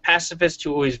like the pacifist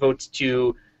who always votes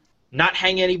to not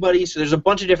hang anybody. So there's a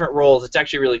bunch of different roles. It's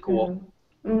actually really cool.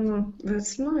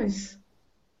 That's nice.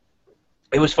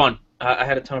 It was fun. I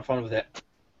had a ton of fun with it.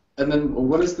 And then,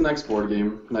 what is the next board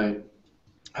game night?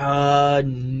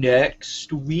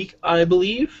 Next week, I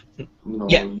believe. No.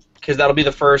 Yeah, because that'll be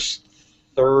the first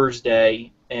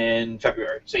Thursday in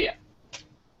February. So yeah.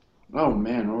 Oh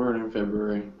man, we're already in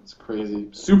February. It's crazy.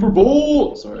 Super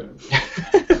Bowl. Sorry.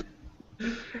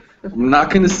 I'm not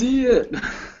gonna see it.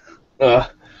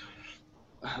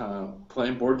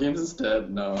 Playing board games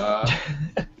instead. No.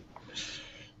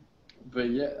 But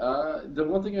yeah, the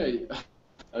one thing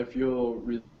I feel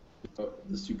really about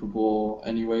the Super Bowl,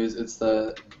 anyways, it's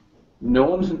that no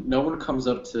one comes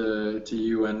up to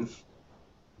you and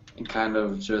kind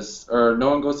of just, or no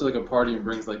one goes to like a party and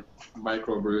brings like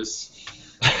microbrews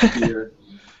beer.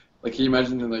 Like, can you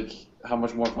imagine like how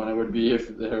much more fun it would be if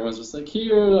everyone's just like,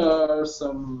 here are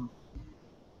some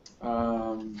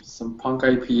punk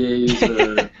IPAs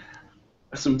or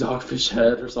some Dogfish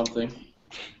Head or something.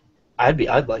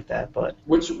 I'd like that, but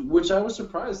Which I was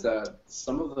surprised that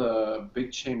some of the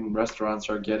big chain restaurants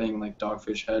are getting like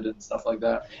Dogfish Head and stuff like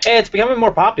that. hey, it's becoming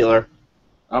more popular.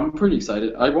 I'm pretty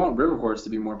excited. I want River Horse to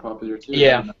be more popular too.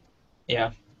 Yeah.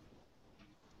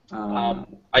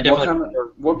 I definitely.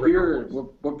 What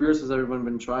beers has everyone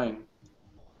been trying?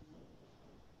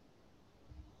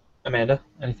 Amanda,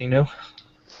 anything new?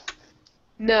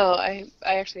 No, I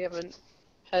actually haven't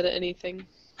had anything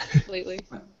lately.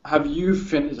 Have you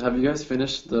guys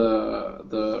finished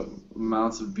the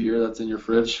amounts of beer that's in your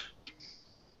fridge?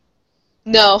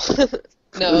 No, no, it's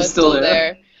still still there?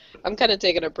 there. I'm kind of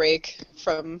taking a break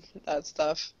from that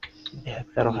stuff. Yeah,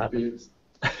 that'll happen.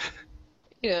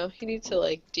 You know, you need to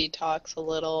like detox a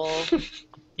little.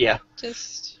 Yeah.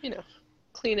 Just,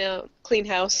 clean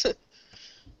house.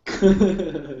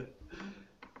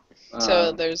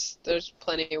 So there's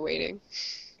plenty waiting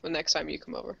the next time you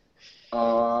come over.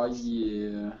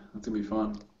 Yeah, that's gonna be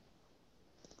fun.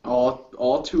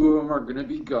 All two of them are gonna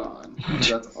be gone.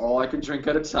 That's all I can drink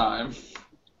at a time.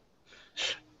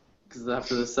 Because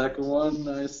after the second one,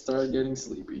 I start getting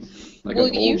sleepy, like Well,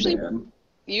 an old man.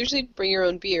 Usually bring your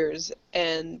own beers,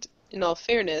 and in all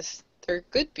fairness, they're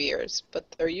good beers, but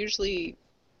they're usually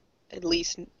at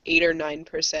least 8 or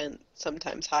 9%,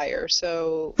 sometimes higher.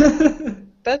 So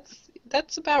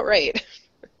that's about right.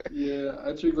 Yeah,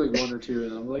 I drink like one or two,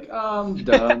 and I'm like, I'm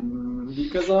done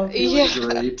because I'm feeling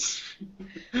great.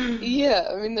 Yeah,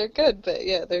 I mean they're good, but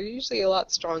yeah, they're usually a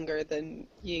lot stronger than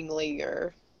Yingling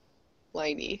or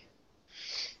Liney.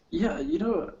 Yeah,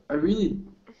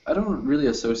 I don't really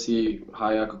associate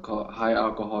high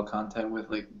alcohol content with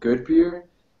like good beer,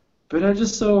 but I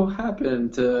just so happen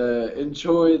to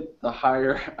enjoy the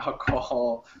higher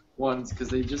alcohol ones because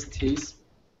they just taste,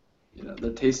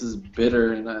 the taste is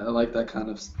bitter, and I like that kind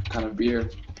of beer.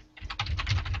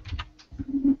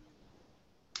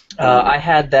 I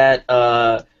had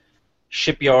that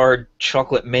Shipyard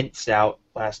chocolate mint stout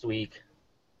last week.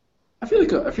 I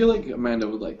feel like Amanda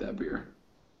would like that beer.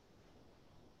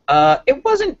 It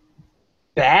wasn't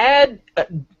bad.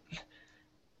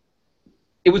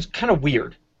 It was kind of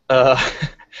weird. And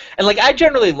like I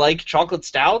generally like chocolate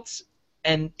stouts,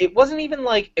 and it wasn't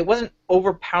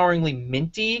overpoweringly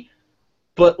minty,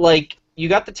 but like you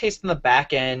got the taste in the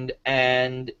back end,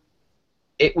 and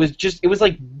it was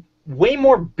like way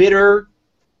more bitter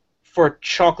for a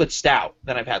chocolate stout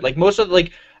than I've had. Like most of I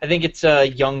think it's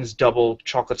Young's Double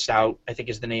Chocolate Stout, I think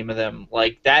is the name of them.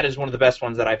 Like that is one of the best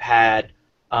ones that I've had.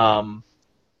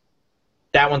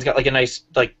 That one's got like a nice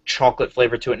like chocolate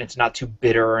flavor to it, and it's not too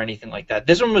bitter or anything like that.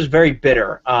 This one was very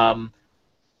bitter. I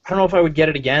don't know if I would get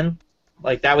it again.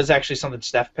 Like that was actually something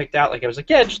Steph picked out. Like I was like,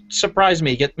 yeah, just surprise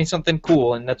me, get me something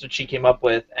cool, and that's what she came up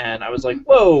with. And I was like,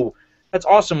 whoa, that's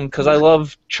awesome because I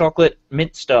love chocolate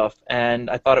mint stuff, and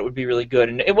I thought it would be really good.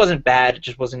 And it wasn't bad, it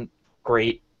just wasn't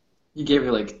great. You gave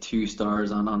it like 2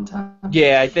 stars on Untappd.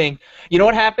 Yeah, I think. You know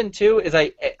what happened too is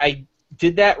I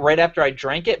did that right after I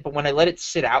drank it, but when I let it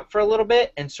sit out for a little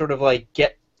bit and sort of like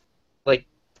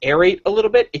aerate a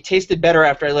little bit, it tasted better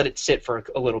after I let it sit for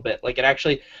a little bit. Like it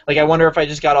actually, like I wonder if I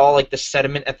just got all like the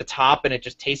sediment at the top and it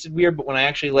just tasted weird, but when I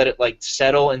actually let it like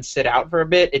settle and sit out for a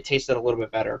bit, it tasted a little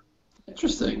bit better.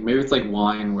 Interesting. Maybe it's like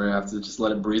wine where I have to just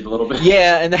let it breathe a little bit.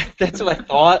 Yeah, and that's what I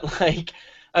thought. Like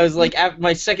I was like, after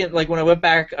my second, like when I went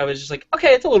back, I was just like,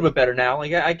 okay, it's a little bit better now.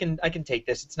 Like I can take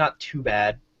this. It's not too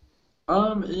bad.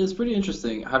 It's pretty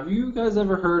interesting. Have you guys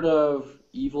ever heard of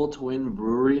Evil Twin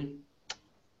Brewery?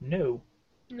 No.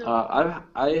 No.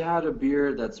 I had a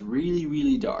beer that's really,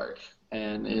 really dark,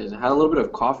 and it had a little bit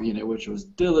of coffee in it, which was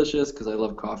delicious because I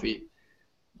love coffee.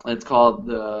 It's called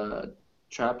the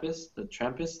Trappist, the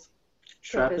Trappist,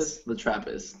 Trappist. the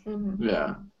Trappist. Mm-hmm.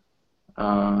 Yeah.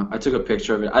 I took a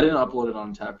picture of it. I didn't upload it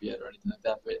on Tap yet or anything like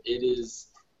that, but it is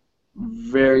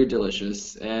very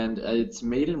delicious, and it's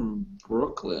made in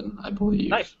Brooklyn, I believe.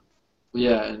 Nice.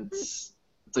 Yeah, and it's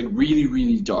like really,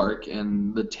 really dark,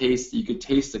 and the taste, you could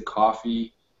taste the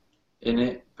coffee in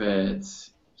it, but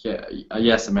yeah,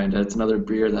 yes, Amanda, it's another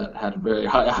beer that had very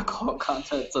high alcohol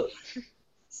content.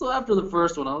 So after the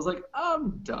first one, I was like,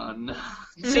 I'm done.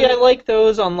 See, I like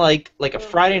those on like a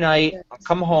Friday night. I'll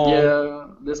come home. Yeah,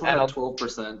 this one And had I'll-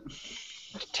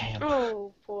 12%. Damn.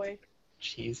 Oh boy.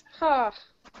 Jeez. Ha.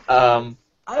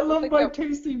 I love Like my that-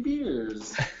 tasty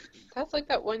beers. That's like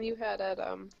that one you had at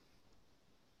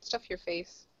Stuff Your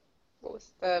Face. What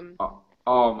was the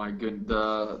Oh my good,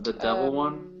 the devil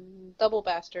one, Double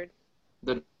Bastard.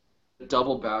 the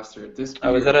double bastard. This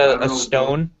Oh, is beer, that I don't a know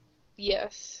stone?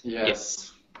 Yes.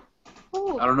 Yes.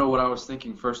 Ooh. I don't know what I was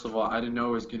thinking. First of all, I didn't know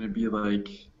it was gonna be like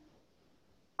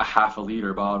a half a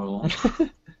liter bottle,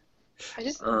 I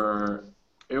just or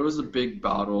it was a big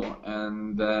bottle,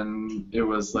 and then it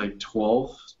was like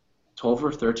 12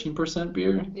 or 13%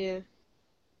 beer. yeah.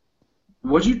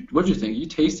 What'd you think? You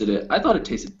tasted it. I thought it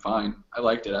tasted fine. I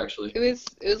liked it actually. It was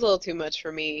a little too much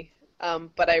for me.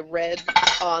 But I read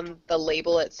on the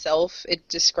label itself, it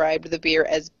described the beer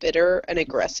as bitter and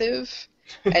aggressive,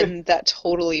 and that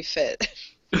totally fit.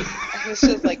 I was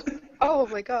just like, oh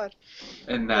my god.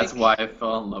 And that's Like- why I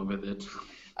fell in love with it.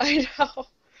 I know.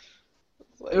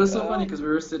 It was so funny because we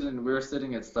were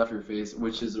sitting at Stuff Your Face,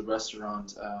 which is a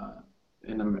restaurant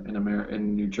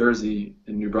in New Jersey,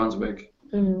 in New Brunswick,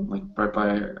 Mm-hmm. like right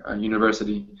by a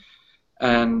university,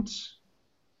 and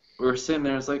we were sitting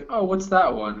there. It's like, oh, what's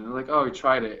that one? And they're like, oh, we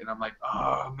tried it, and I'm like,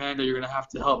 oh, Amanda, you're gonna have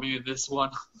to help me with this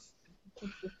one.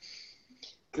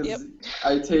 Because Yep.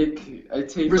 I take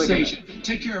Conversation.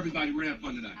 Take care, everybody. We're gonna have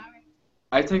fun tonight.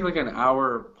 I take like an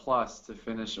hour plus to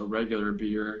finish a regular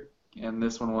beer, and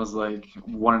this one was like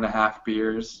 1.5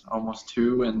 beers, almost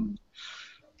 2, and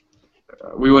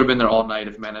we would have been there all night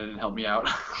if Amanda didn't help me out.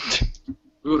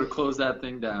 We would have closed that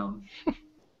thing down.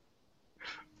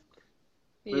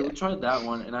 Yeah. We tried that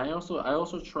one, and I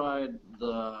also tried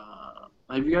the.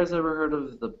 Have you guys ever heard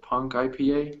of the Punk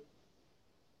IPA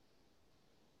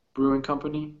brewing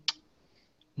company?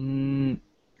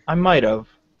 I might have.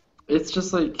 It's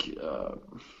just like I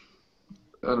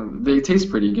don't know, they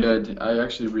taste pretty good. I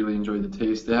actually really enjoy the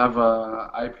taste. They have a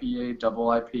IPA, double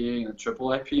IPA, and a triple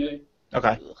IPA,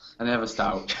 Okay. and they have a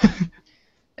stout.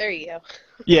 There you go.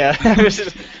 Yeah.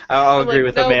 I'll I'm agree like,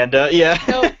 with nope. Amanda. Yeah.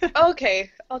 No,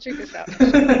 okay, I'll drink this out.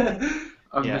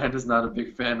 Amanda's not a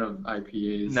big fan of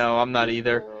IPAs. No, I'm not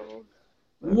either. No.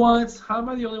 What? How am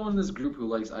I the only one in this group who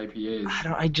likes IPAs?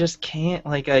 I just can't.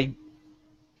 Like,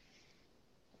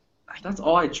 That's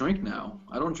all I drink now.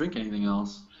 I don't drink anything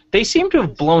else. they seem to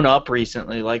have blown up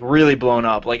recently, like really blown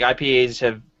up. Like IPAs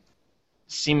have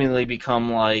seemingly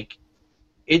become like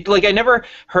it. Like I never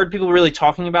heard people really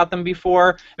talking about them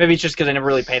before. Maybe it's just because I never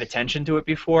really paid attention to it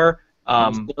before.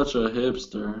 I'm such a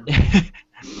hipster.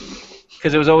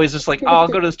 Because it was always just like, oh, I'll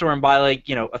go to the store and buy like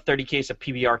a 30 case of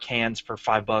PBR cans for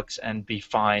 $5 and be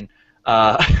fine.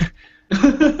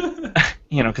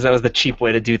 Because that was the cheap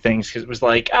way to do things. Because it was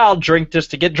like, I'll drink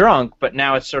just to get drunk. But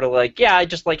now it's sort of like, yeah, I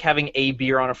just like having a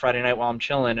beer on a Friday night while I'm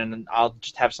chilling, and I'll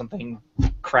just have something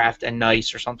craft and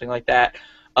nice or something like that.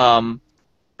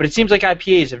 But it seems like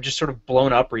IPAs have just sort of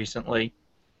blown up recently.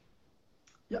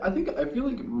 Yeah, I feel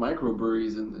like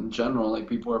microbreweries in general, like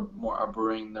people are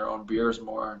brewing their own beers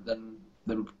more than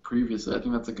previously. I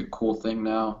think that's like a cool thing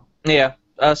now. Yeah,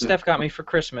 Steph got me for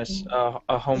Christmas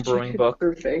a home brewing book.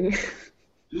 Proofing.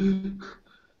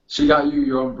 She got you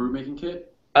your own brew making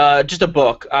kit? Just a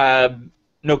book.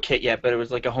 No kit yet, but it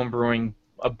was like a home brewing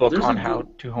book There's on a how Goo-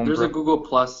 to home There's brew. a Google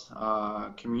Plus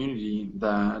community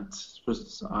that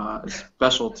was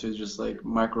special to just like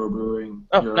microbrewing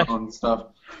Oh, your nice. own stuff.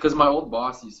 Because my old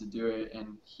boss used to do it,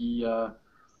 and he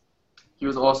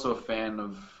was also a fan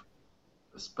of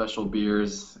special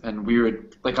beers, and we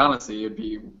would like honestly it'd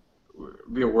be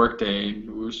a work day,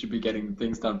 and we should be getting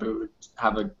things done, but we would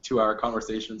have like 2-hour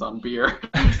conversations on beer.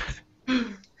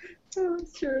 Oh,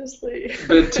 seriously.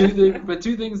 But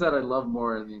two things that I love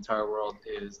more in the entire world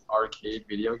is arcade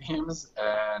video games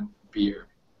and beer.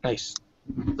 Nice.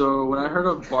 So when I heard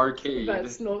of Barcade,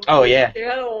 That's not Oh, yeah.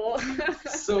 at all.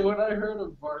 so when I heard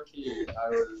of Barcade, I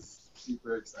was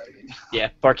super excited. Yeah,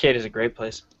 Barcade is a great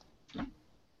place.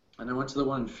 And I went to the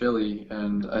one in Philly,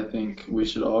 and I think we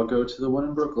should all go to the one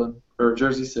in Brooklyn or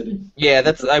Jersey City.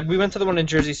 Yeah, we went to the one in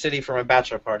Jersey City for my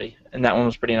bachelor party, and that one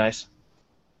was pretty nice.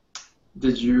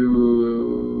 Did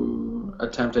you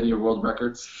attempt any world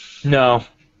records? No.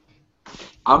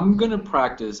 I'm gonna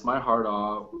practice my heart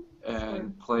off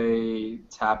and play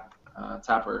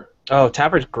Tapper. Oh,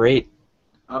 Tapper's great.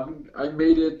 I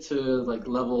made it to like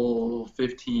level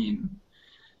 15,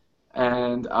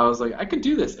 and I was like, I could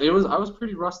do this. I was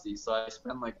pretty rusty, so I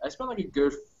spent like a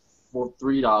good for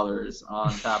 $3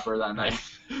 on Tapper that night,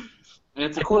 and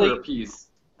it's a quarter a piece.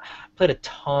 I played a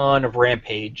ton of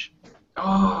Rampage.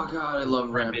 Oh god, I love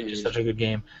Rampage is Rampage. such a good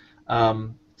game.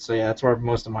 So yeah, that's where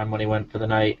most of my money went for the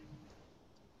night.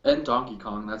 And Donkey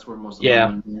Kong, that's where most of Yeah.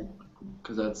 my money went,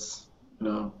 because that's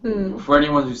for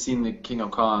anyone who's seen the King of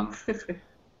Kong,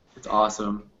 it's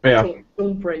awesome. Yeah.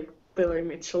 Don't break Billy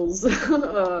Mitchell's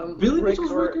Billy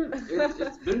Mitchell's record. record,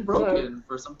 it's been broken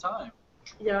for some time.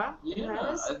 Yeah? Yeah,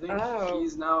 Yes? I think Oh.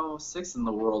 he's now 6th in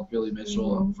the world, Billy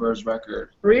Mitchell, for his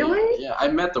record. Really? Yeah, I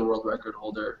met the world record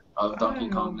holder of Donkey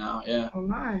Kong now, yeah. Oh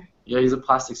my. Yeah, he's a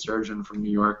plastic surgeon from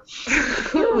New York.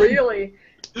 Really?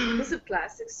 He's a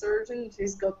plastic surgeon.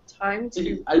 He's got time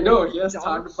to. I know, he has play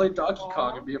time to play Donkey Kong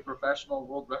Kong. and be a professional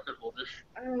world record holder.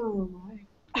 Oh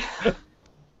my.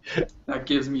 That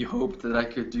gives me hope that I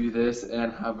could do this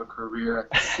and have a career at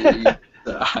the city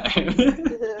that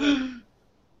I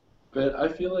But I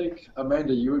feel like,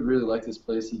 Amanda, you would really like this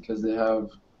place because they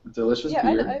have delicious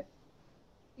beer.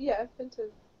 I've been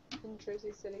to in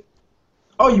Jersey City.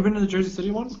 Oh, you've been to the Jersey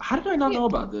City one? How did I not know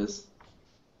about this?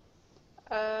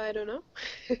 I don't know.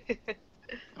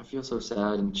 I feel so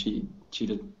sad and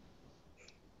cheated.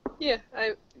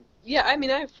 I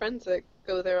mean, I have friends that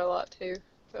go there a lot too.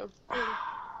 So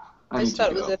I just need thought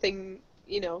to it was go. a thing,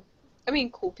 I mean,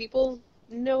 cool people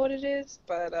know what it is,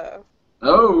 but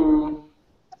Oh!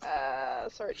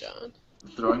 sorry, John.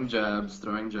 Throwing jabs.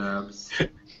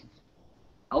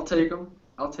 I'll take them.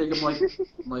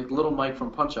 like little Mike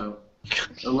from Punch Out.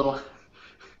 A little,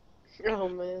 Oh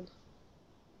man.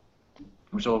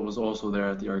 which was also there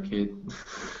at the arcade.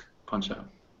 Punch Out.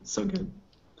 So good.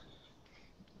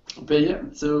 But yeah,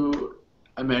 so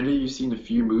Amanda, you've seen a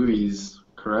few movies,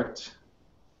 correct?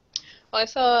 Well, I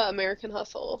saw American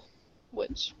Hustle,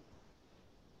 which,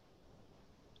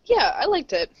 yeah, I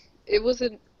liked it. It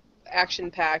wasn't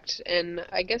action-packed, and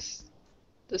I guess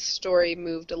the story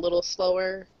moved a little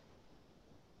slower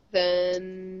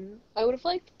than I would have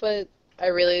liked, but I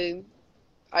really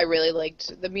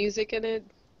liked the music in it,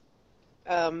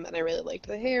 and I really liked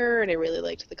the hair, and I really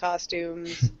liked the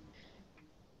costumes.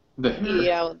 The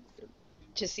hair.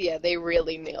 Yeah, they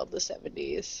really nailed the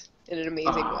 70s in an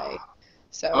amazing way.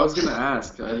 So I was gonna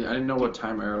ask. I didn't know what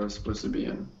time era it was supposed to be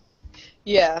in.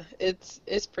 yeah, it's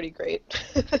pretty great.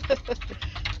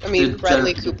 I mean,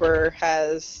 Bradley Cooper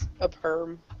has a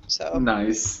perm, so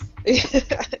Nice.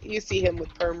 you see him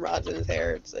with perm rods in his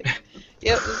hair. It's like,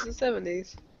 yep, this is the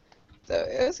 70s. So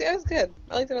it was good.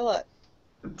 I liked it a lot.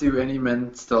 Do any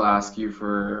men still ask you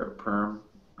for perm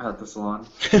at the salon?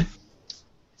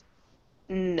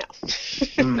 No.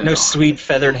 No sweet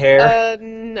feathered hair.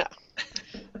 No.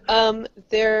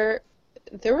 There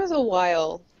was a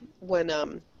while when,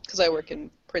 because I work in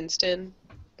Princeton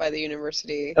by the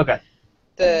university. Okay.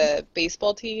 The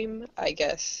baseball team, I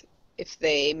guess, if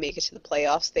they make it to the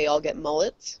playoffs, they all get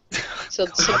mullets. So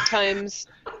sometimes,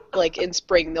 like in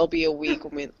spring, there'll be a week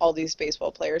when all these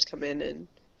baseball players come in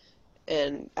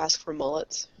and ask for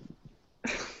mullets.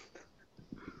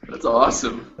 That's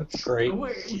awesome. That's great.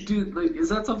 Wait, dude, like, is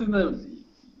that something that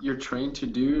you're trained to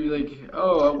do? Like,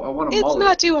 oh, I want a It's mullet.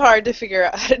 not too hard to figure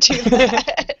out how to do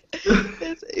that.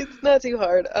 It's not too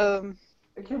hard. I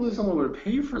can't believe someone would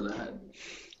pay for that.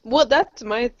 Well, that's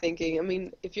my thinking. I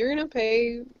mean, if you're gonna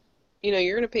pay,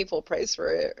 you're gonna pay full price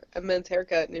for a men's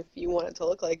haircut, and if you want it to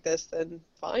look like this, then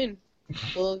fine,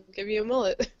 we'll give you a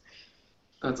mullet.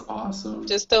 That's awesome.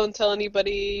 Just don't tell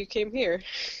anybody you came here.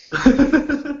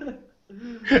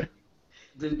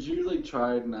 Did you like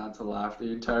try not to laugh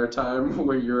the entire time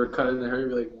when you were cutting the hair? You'd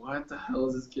be like, "What the hell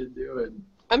is this kid doing?"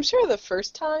 I'm sure the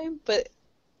first time, but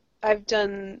I've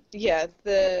done,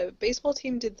 the baseball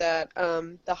team did that.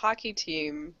 The hockey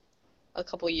team a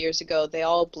couple years ago, they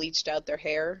all bleached out their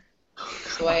hair.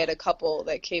 So I had a couple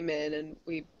that came in and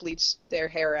we bleached their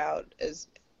hair out as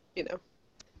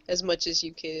much as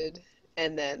you could.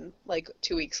 And then, like,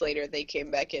 2 weeks later, they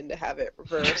came back in to have it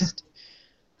reversed.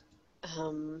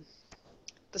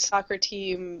 The soccer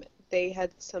team, they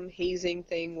had some hazing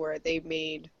thing where they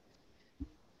made,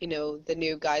 the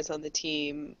new guys on the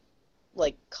team,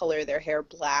 like, color their hair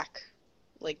black,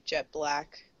 like jet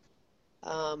black.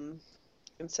 And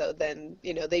so then,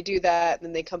 they do that, and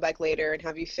then they come back later and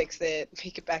have you fix it,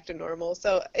 make it back to normal.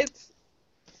 So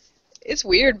it's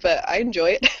weird, but I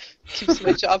enjoy it. Keeps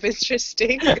my job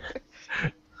interesting.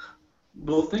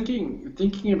 Well,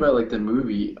 thinking about like the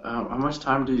movie, how much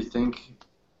time do you think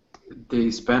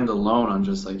they spend alone on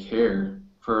just like hair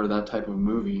for that type of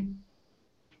movie?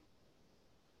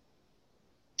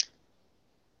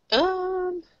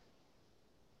 Um,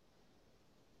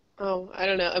 oh, I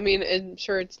don't know. I mean, I'm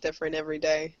sure it's different every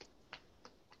day.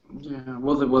 Yeah,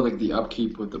 well, like the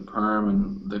upkeep with the perm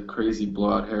and the crazy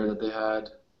blowout hair that they had.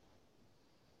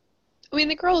 I mean,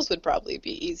 the girls would probably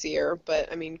be easier,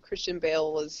 but I mean, Christian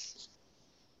Bale was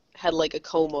had like a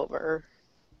comb over,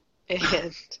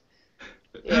 and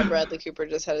yeah, Bradley Cooper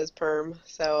just had his perm.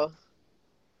 So,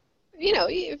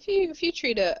 if you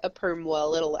treat a perm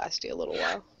well, it'll last you a little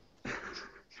while.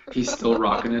 He's still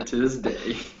rocking it to this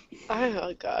day.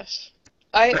 Oh gosh.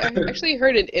 I actually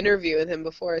heard an interview with him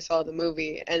before I saw the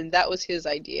movie, and that was his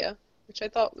idea, which I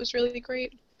thought was really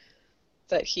great.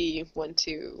 That he went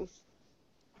to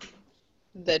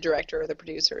the director or the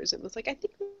producers and was like, I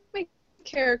think my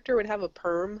character would have a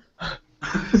perm,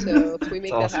 so can we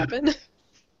It's make that awesome. happen?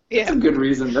 That's Yeah. a good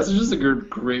reason. That's just a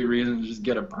great reason to just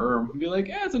get a perm. Be like,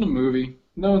 yeah, it's in a movie.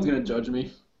 No one's gonna judge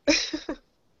me.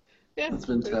 Yeah, That's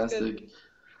it was good. fantastic.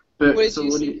 What But did so you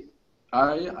what do see? you?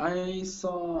 I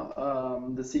saw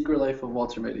The Secret Life of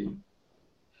Walter Mitty.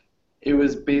 It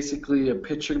was basically a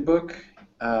picture book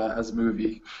as a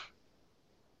movie.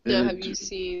 Now, have It you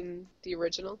seen the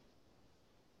original?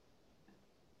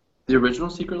 the original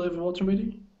Secret Life of Walter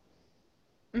Mitty?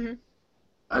 Hmm.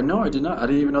 I no, I did not. I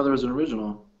didn't even know there was an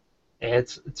original. Yeah,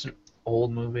 it's an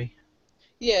old movie.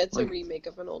 Yeah, it's a Like, remake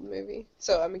of an old movie,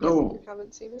 so I'm guessing you oh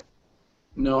haven't seen it.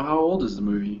 no, how old is the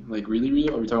movie? Like really, really?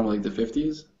 Are we talking about like the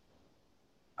 50s?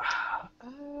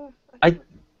 I I don't.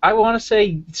 I want to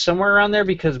say somewhere around there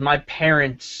because my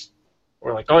parents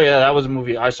were like, "Oh yeah, that was a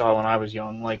movie I saw when I was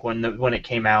young." Like when it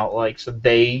came out, like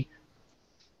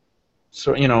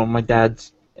my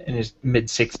dad's in his mid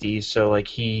 60s, so like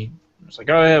he was like,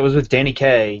 "Oh yeah, it was with Danny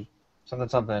Kaye, something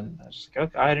something." I was just like,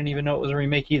 "Okay, I didn't even know it was a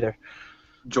remake either."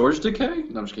 George Takei?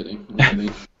 No, I'm just kidding. I'm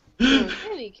kidding. No,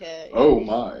 Danny Kaye. Oh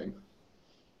my.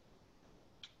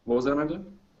 What was that, Amanda?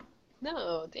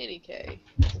 No, Danny Kaye.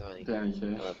 Funny. Danny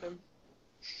Kaye. I love him.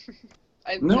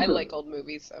 I No, I but like old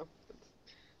movies, so.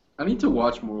 I need to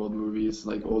watch more old movies,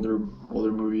 like older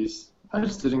movies. I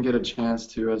just didn't get a chance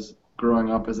to as growing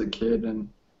up as a kid, and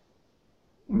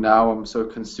now I'm so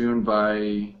consumed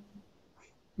by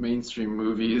mainstream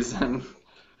movies and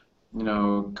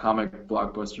comic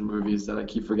blockbuster movies that I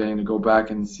keep forgetting to go back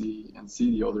and see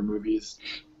the older movies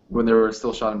when they were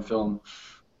still shot in film.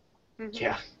 Hmm.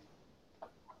 Yeah.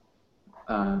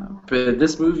 But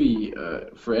this movie,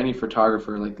 for any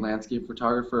photographer, like landscape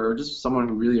photographer, or just someone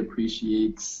who really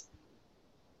appreciates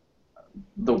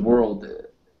the world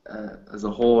as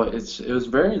a whole, it was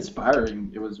very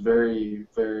inspiring. It was very.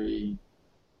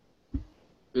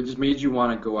 It just made you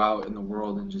want to go out in the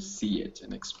world and just see it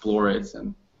and explore it.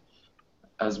 And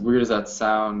as weird as that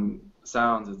sounds,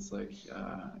 it's like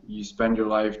you spend your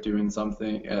life doing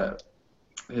something.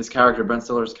 His character, Ben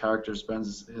Stiller's character,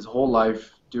 spends his whole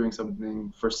life doing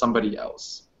something for somebody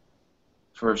else.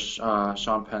 For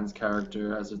Sean Penn's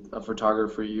character, as a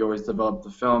photographer, he always developed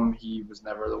the film. He was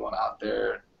never the one out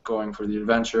there going for the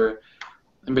adventure.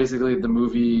 And basically, the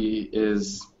movie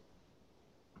is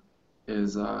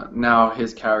now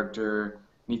his character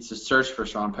needs to search for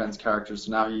Sean Penn's character.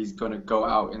 So now he's going to go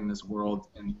out in this world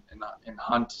and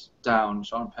hunt down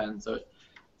Sean Penn. So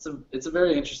it's a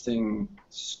very interesting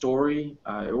story.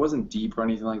 It wasn't deep or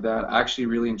anything like that. I actually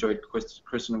really enjoyed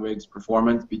Kristen Wiig's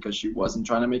performance because she wasn't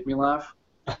trying to make me laugh.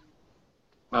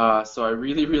 So I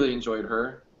really, really enjoyed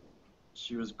her.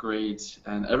 She was great,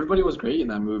 and everybody was great in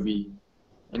that movie.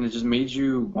 And it just made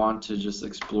you want to just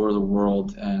explore the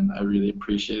world, and I really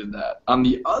appreciated that. On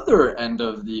the other end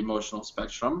of the emotional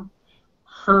spectrum,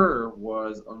 Her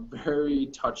was a very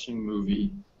touching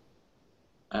movie,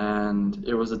 and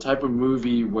it was a type of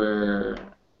movie where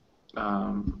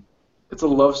um, it's a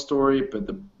love story, but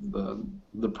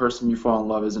the person you fall in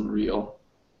love isn't real.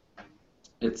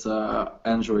 It's a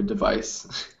Android device.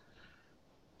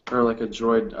 Or like a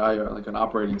droid, like an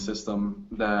operating system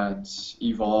that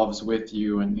evolves with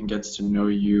you and gets to know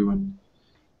you,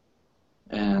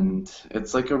 and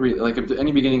it's like like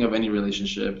any beginning of any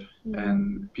relationship,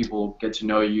 and people get to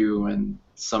know you, and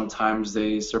sometimes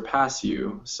they surpass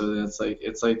you. So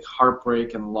it's like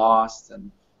heartbreak and lost,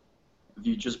 and if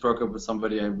you just broke up with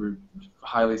somebody, I would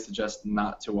highly suggest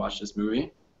not to watch this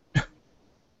movie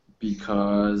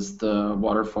because the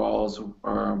waterfalls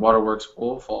or waterworks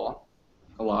will fall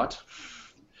a lot.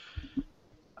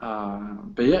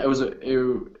 But yeah,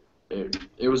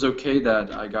 it was okay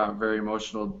that I got very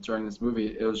emotional during this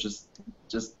movie. It was just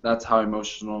that's how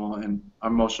emotional and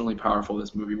emotionally powerful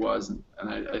this movie was, and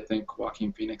I think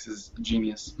Joaquin Phoenix is a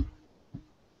genius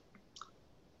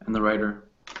and the writer.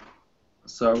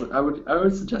 So I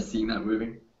would suggest seeing that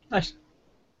movie. Nice.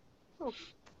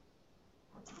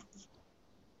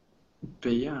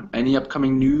 But yeah, any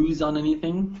upcoming news on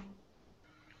anything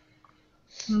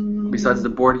besides the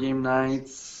board game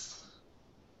nights?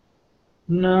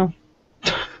 No.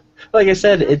 Like I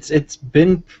said, it's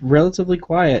been relatively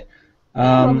quiet.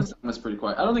 That's pretty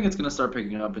quiet. I don't think it's gonna start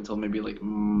picking up until maybe like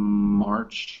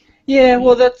March. Yeah,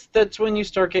 well, that's when you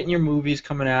start getting your movies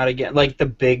coming out again, like the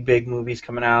big movies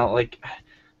coming out. Like,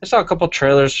 I saw a couple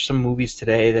trailers for some movies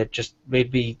today that just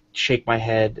made me shake my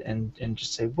head and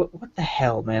just say, what the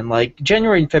hell, man? Like,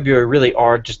 January and February really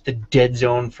are just the dead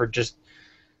zone for just,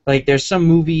 like, there's some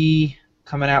movie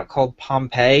coming out called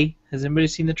Pompeii. Has anybody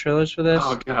seen the trailers for this?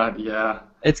 Oh God, yeah.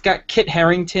 It's got Kit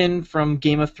Harington from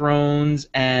Game of Thrones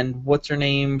and what's her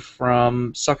name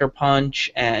from Sucker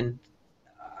Punch and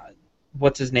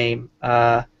what's his name?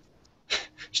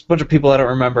 Just a bunch of people I don't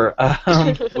remember.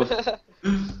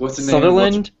 What's the name?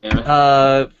 Sutherland. Damn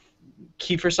it.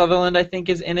 Kiefer Sutherland, I think,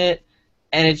 is in it,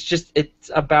 and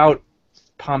it's about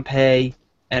Pompeii,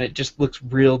 and it just looks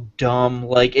real dumb.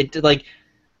 It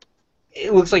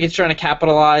looks like it's trying to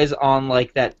capitalize on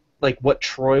what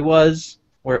Troy was,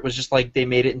 where it was just like they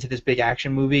made it into this big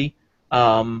action movie.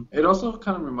 It also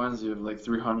kind of reminds you of like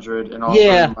 300, and also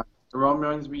Yeah. it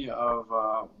reminds me of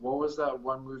what was that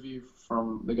one movie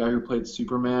from the guy who played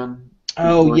Superman?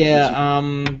 Oh yeah,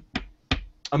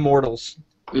 Immortals.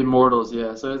 Immortals,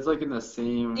 yeah. So it's like in the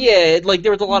same. Yeah,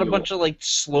 there was a deal. bunch of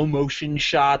slow motion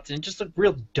shots, and it just looked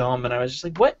real dumb. And I was just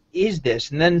like, "What is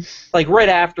this?" And then right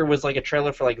after was a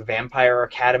trailer for Vampire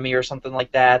Academy or something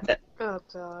like that. Oh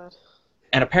God.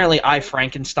 And apparently, I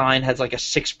Frankenstein has a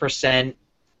 6%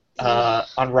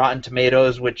 on Rotten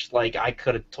Tomatoes, which I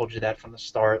could have told you that from the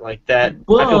start. That.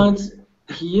 But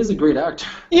he is a great actor.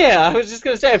 Yeah, I was just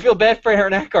gonna say I feel bad for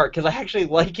Aaron Eckhart because I actually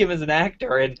like him as an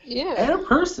actor, and Yeah. And a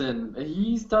person.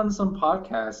 He's done some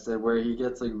podcasts where he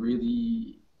gets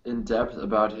really in depth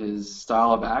about his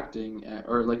style of acting,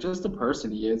 or just the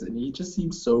person he is, and he just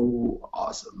seems so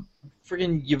awesome.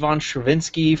 friggin' Yvonne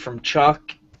Stravinsky from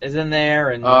Chuck is in there,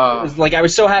 and it was I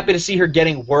was so happy to see her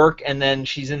getting work, and then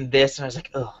she's in this, and I was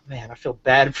like, oh man, I feel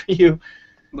bad for you.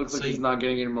 Looks like So he's not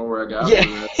getting any more work after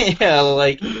Yeah, this.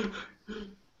 yeah,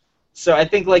 So I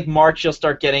think March you'll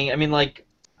start getting. I mean,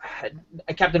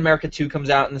 Captain America 2 comes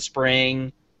out in the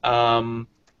spring, and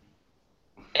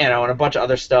a bunch of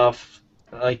other stuff.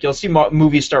 You'll see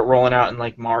movies start rolling out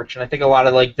in March, and I think a lot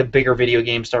of the bigger video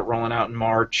games start rolling out in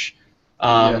March.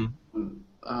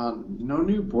 No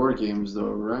new board games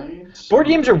though, right? Board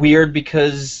games are weird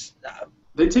because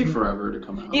they take forever to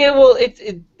come out. yeah, well,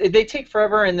 they take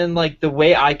forever, and then the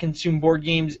way I consume board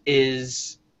games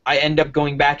is I end up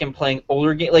going back and playing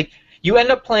older games. You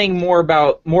end up playing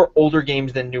more older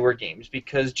games than newer games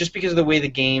because of the way the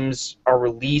games are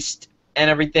released and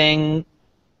everything.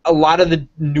 A lot of the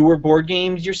newer board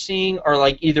games you're seeing are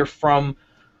either from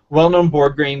well-known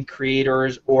board game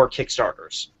creators or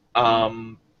Kickstarters.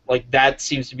 That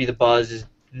seems to be the buzz, is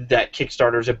that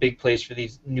Kickstarter is a big place for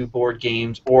these new board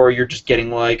games, or you're just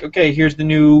getting okay, here's the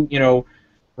new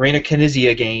Reign of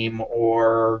Knizia game,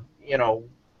 or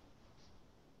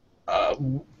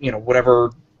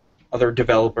whatever other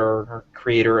developer or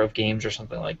creator of games or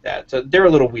something like that. So they're a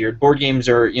little weird. Board games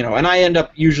are, and I end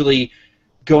up usually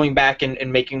going back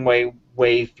and making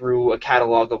way through a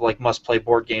catalog of must-play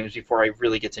board games before I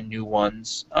really get to new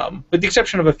ones. With the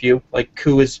exception of a few,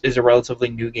 Coup is a relatively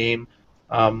new game.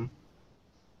 So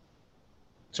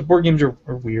board games are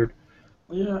weird.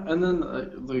 Yeah, and then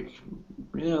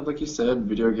like you said,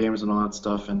 video games and all that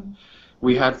stuff, and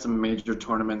we had some major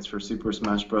tournaments for Super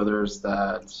Smash Brothers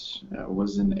that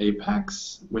was in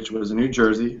Apex, which was in New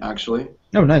Jersey actually.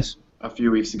 Oh, nice. A few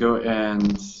weeks ago,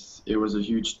 and it was a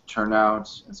huge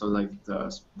turnout, and so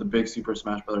the big Super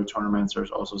Smash Brothers tournaments are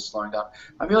also slowing down.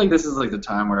 I feel like this is the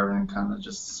time where everything kind of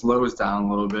just slows down a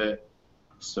little bit.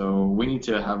 So we need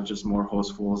to have just more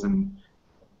hostefuls and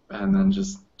then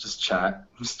just chat,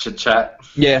 just chit chat.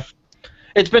 Yeah.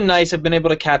 It's been nice. I've been able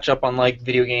to catch up on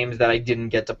video games that I didn't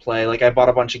get to play. I bought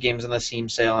a bunch of games in the Steam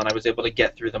sale, and I was able to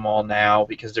get through them all now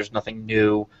because there's nothing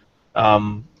new,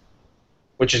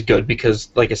 which is good because,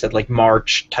 like I said,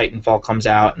 March, Titanfall comes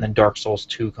out, and then Dark Souls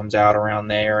 2 comes out around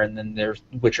there, and then there's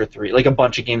Witcher 3. A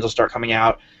bunch of games will start coming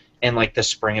out in the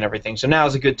spring and everything. So now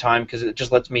is a good time because it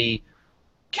just lets me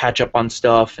catch up on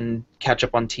stuff and catch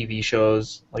up on TV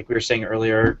shows. Like we were saying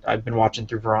earlier, I've been watching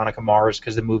through Veronica Mars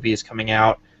because the movie is coming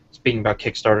out speaking about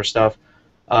Kickstarter stuff,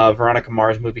 Veronica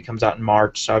Mars movie comes out in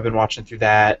March, so I've been watching through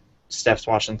that. Steph's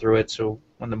watching through it, so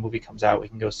when the movie comes out, we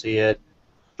can go see it.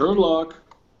 Sherlock.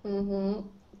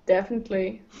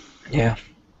 Definitely. Yeah.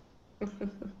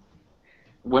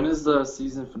 When is the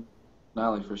season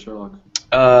finale for Sherlock?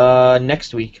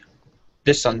 Next week.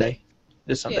 This Sunday.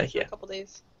 Yeah, it's in a couple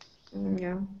days.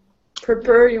 Yeah.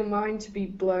 Prepare your mind to be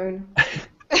blown.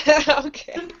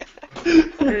 Okay.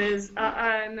 It is.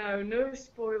 I know, no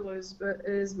spoilers, but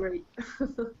it is great.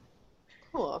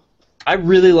 Cool. I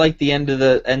really like the end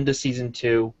of season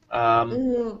 2. I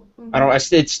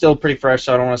don't. It's still pretty fresh,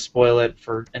 so I don't want to spoil it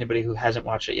for anybody who hasn't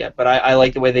watched it yet. But I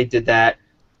like the way they did that.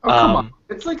 Oh, come on.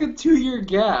 It's like a 2-year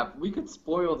gap. We could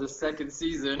spoil the second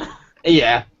season.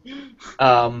 Yeah.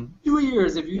 2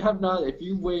 years if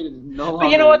you waited no longer.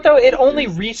 But you know what though? It only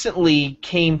recently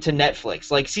came to Netflix.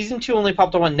 Like season 2 only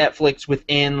popped up on Netflix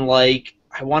within like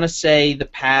I want to say the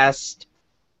past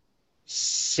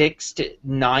 6 to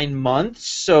 9 months.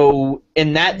 So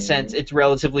in that sense, it's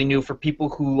relatively new for people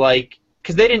who like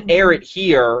because they didn't air it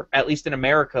here, at least in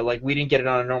America. Like we didn't get it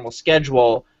on a normal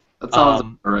schedule. That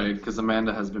sounds alright, because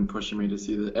Amanda has been pushing me to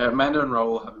see this. Amanda and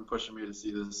Raul have been pushing me to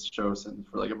see this show for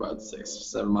like about 6 or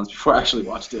 7 months before I actually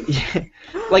watched it.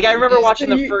 Like I remember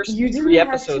watching the first you 3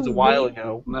 episodes a while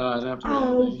ago. No, I didn't have to.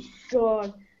 Oh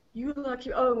God, you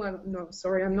lucky. Oh no,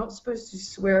 sorry, I'm not supposed to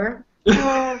swear.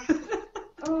 Yeah,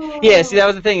 see that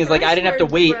was the thing is like I didn't have to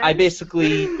wait. I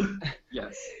basically.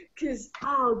 Yes. Cause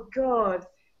oh God,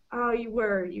 you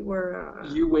were. You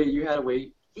had to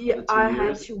wait. Yeah, I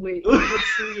had to wait for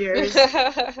 2 years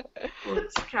to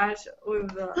catch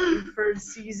with the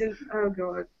first season. Oh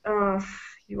God,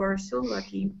 you are so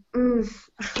lucky.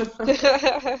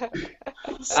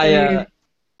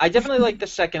 I definitely like the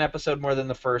second episode more than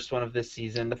the first one of this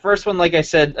season. The first one, like I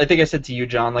said, I think I said to you,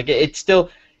 John, like it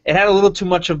had a little too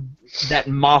much of that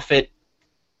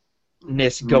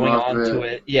Moffat-ness going on to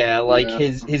it. Yeah, like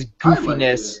his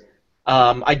goofiness.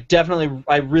 I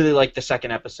really like the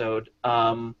second episode.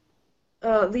 The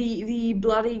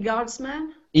Bloody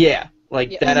Guardsman. Yeah,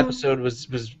 like that episode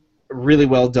was really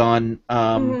well done.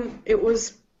 It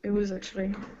was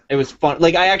actually. It was fun.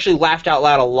 Like I actually laughed out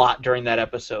loud a lot during that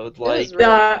episode. Like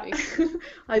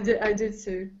I did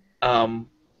too.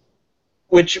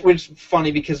 Which was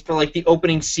funny because for like the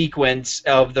opening sequence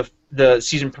of the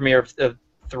season premiere of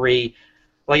 3,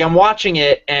 like I'm watching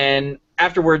it and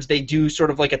afterwards they do sort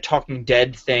of like a Talking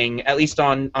Dead thing, at least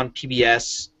on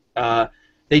PBS.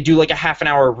 They do like a half an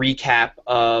hour recap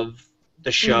of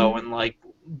the show and like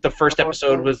the first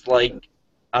episode was like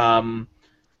I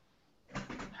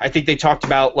think they talked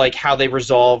about like how they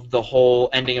resolved the whole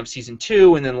ending of season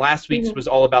 2, and then last week's was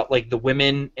all about like the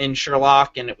women in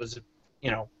Sherlock, and it was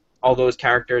all those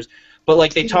characters. But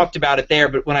like they talked about it there,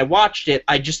 but when I watched it,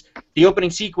 the opening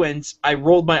sequence, I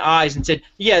rolled my eyes and said,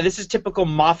 yeah, this is typical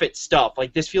Moffat stuff.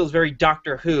 Like this feels very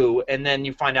Doctor Who, and then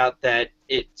you find out that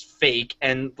it's fake,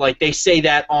 and like they say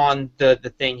that on the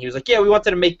thing. He was like, yeah, we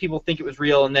wanted to make people think it was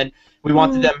real, and then we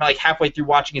wanted them like halfway through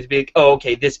watching it to be like, oh,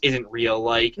 okay, this isn't real.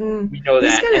 Like we know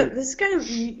that. This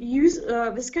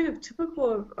kind of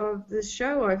typical of this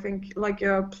show, I think, like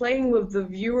playing with the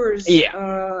viewers'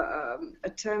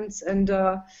 attempts and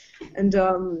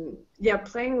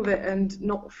playing with it and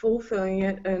not fulfilling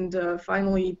it and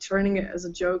finally turning it as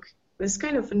a joke. It's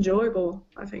kind of enjoyable,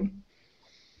 I think.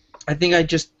 I think I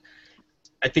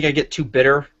get too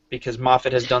bitter because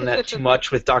Moffat has done that too much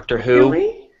with Doctor Who.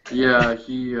 Really? Yeah,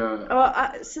 he.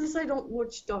 Since I don't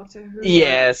watch Doctor Who.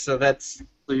 Yeah, so that's.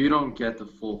 So you don't get the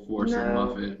full force of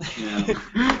Moffat. Yeah.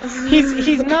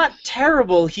 he's not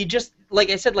terrible. He just,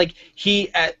 like I said, like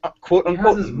he quote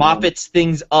unquote Moffats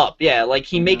things up. Yeah, like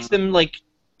he makes them like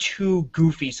too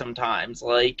goofy sometimes.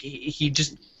 Like he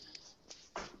just.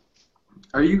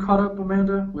 Are you caught up,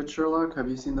 Amanda, with Sherlock? Have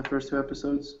you seen the first 2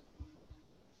 episodes?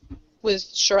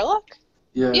 Was Sherlock?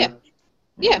 Yeah.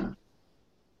 Yeah.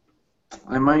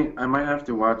 I might have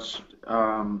to watch.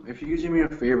 If you could do me a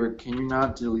favor, can you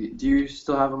not delete? Do you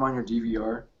still have them on your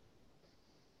DVR?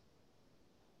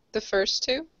 The first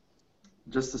 2?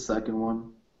 Just the second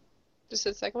one. Just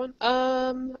the second one?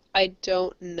 I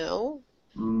don't know,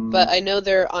 but I know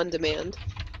they're on demand.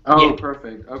 Oh, Yeah.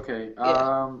 perfect. Okay.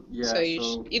 Yeah. Yeah. So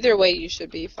either way, you should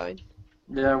be fine.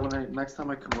 Yeah. Next time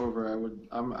I come over, I would.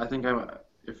 I think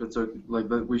if it's okay, like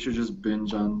we should just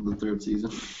binge on the 3rd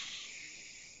season.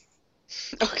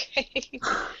 Okay.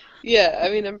 Yeah, I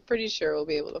mean, I'm pretty sure we'll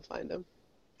be able to find them.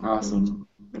 Awesome.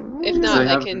 If not,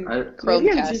 I can Maybe I'm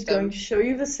Chromecast just them. going to show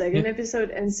you the second episode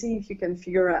and see if you can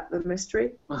figure out the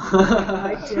mystery.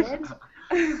 I did.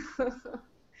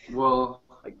 Well,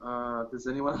 does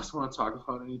anyone else want to talk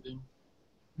about anything?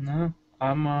 No.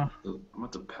 I'm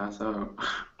about to pass out.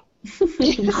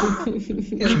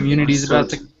 Community's about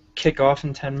to kick off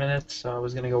in 10 minutes, so I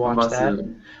was gonna go I'm watch about that.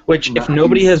 to- Which, if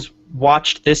nobody has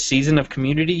watched this season of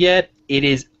Community yet, it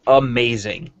is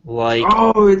amazing. Like,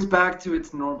 Oh, it's back to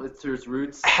its normal, it's to its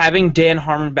roots. having Dan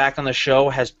Harmon back on the show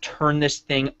has turned this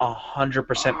thing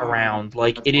 100% Oh, around.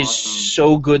 Like, that's it is awesome.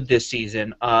 so good this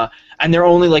season. And they're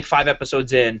only like 5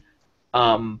 episodes in.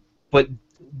 But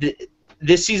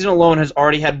this season alone has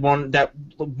already had one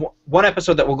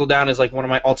episode that will go down as like one of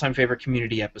my all-time favorite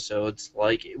Community episodes.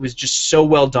 Like, it was just so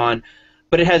well done.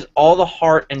 But it has all the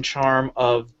heart and charm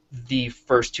of the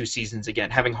first 2 seasons again,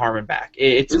 having Harmon back.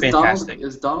 It's fantastic.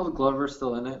 Is Donald Glover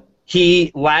still in it?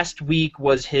 He, last week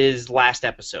was his last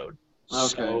episode. Okay.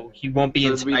 So he won't be So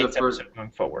in this will be the tonight's first- episode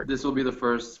going forward. This will be the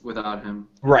first without him.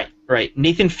 Right.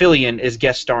 Nathan Fillion is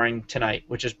guest starring tonight,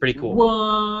 which is pretty cool.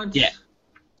 What? Yeah.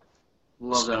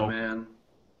 Love So- that man.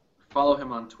 Follow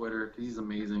him on Twitter because he's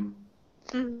amazing.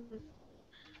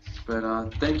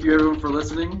 But thank you everyone for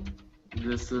listening.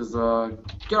 This is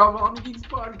Get Off on the Geeks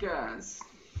podcast.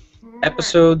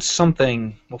 Episode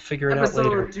something. We'll figure it out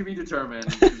later. Episode to be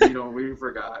determined. We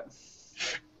forgot.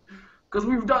 Because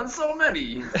we've done so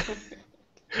many.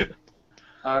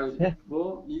 Yeah.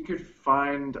 Well, you could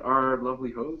find our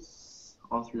lovely hosts,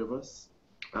 all 3 of us.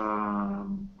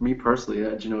 Me personally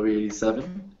at Genovi87.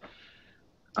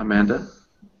 Amanda.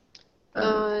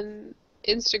 On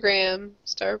Instagram,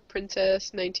 Star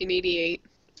Princess 1988.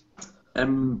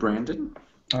 M. Brandon.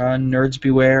 Nerds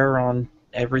Beware on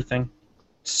everything.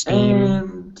 Steam.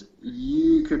 And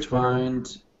you could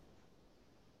find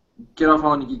Get Off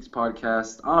on the Geeks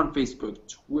podcast on Facebook,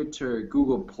 Twitter,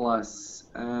 Google+,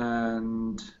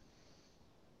 and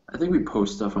I think we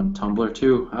post stuff on Tumblr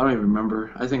too. I don't even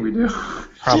remember. I think we do.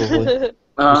 Probably.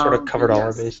 We sort of covered all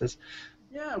our bases.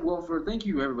 Yeah, well, thank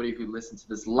you everybody who listened to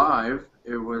this live.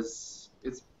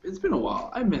 It's been a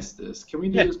while. I missed this. Can we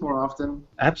do this more often?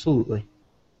 Absolutely.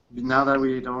 Now that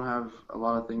we don't have a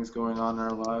lot of things going on in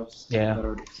our lives that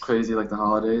are crazy, like the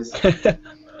holidays.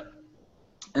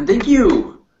 And thank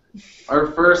you, our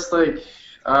first well,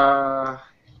 not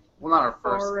our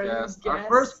first Foreign guest, our guest.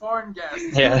 first foreign guest.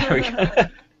 Yeah, there we go.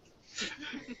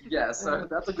 Yes,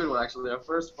 that's a good one actually. Our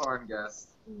first foreign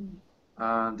guest.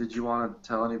 Did you want to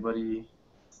tell anybody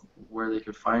where they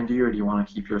could find you, or do you want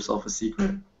to keep yourself a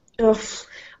secret? Ugh,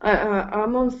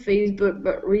 I'm on Facebook,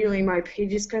 but really my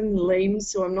page is kind of lame,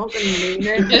 so I'm not going to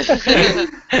name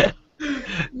it.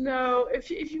 No, if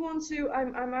you want to,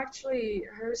 I'm actually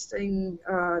hosting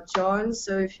John,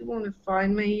 so if you want to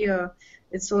find me,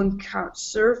 it's on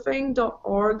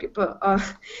couchsurfing.org, but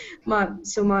my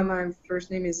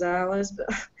first name is Alice, but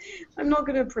I'm not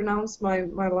going to pronounce my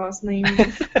last name.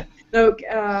 No,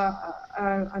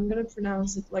 I'm going to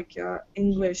pronounce it like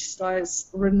English style. It's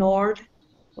Renard.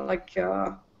 Like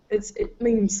it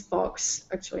means fox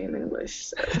actually in English.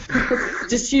 So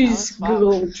just use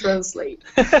Google Translate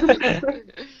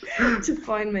to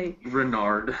find me.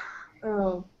 Renard.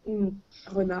 Oh,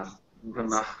 Renard.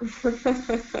 Renard.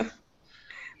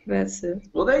 That's it.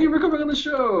 Well, thank you for coming on the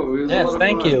show. It was a Yes, lot of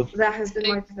thank fun. you. That has been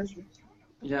my pleasure.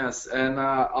 Yes, and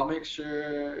I'll make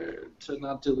sure to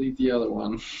not delete the other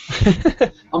one.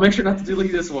 I'll make sure not to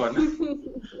delete this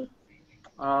one.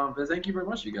 But thank you very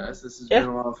much, you guys. This has been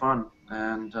a lot of fun.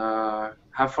 And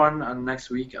have fun next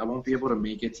week. I won't be able to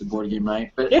make it to Board Game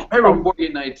Night. But everyone, Board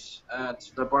Game Night at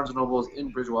the Barnes & Nobles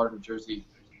in Bridgewater, New Jersey.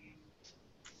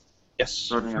 Yes.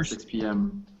 Starting at 6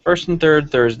 p.m. First and third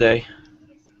Thursday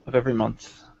of every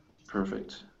month.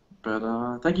 Perfect.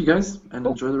 But thank you, guys, and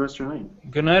enjoy the rest of your night.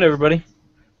 Good night, everybody.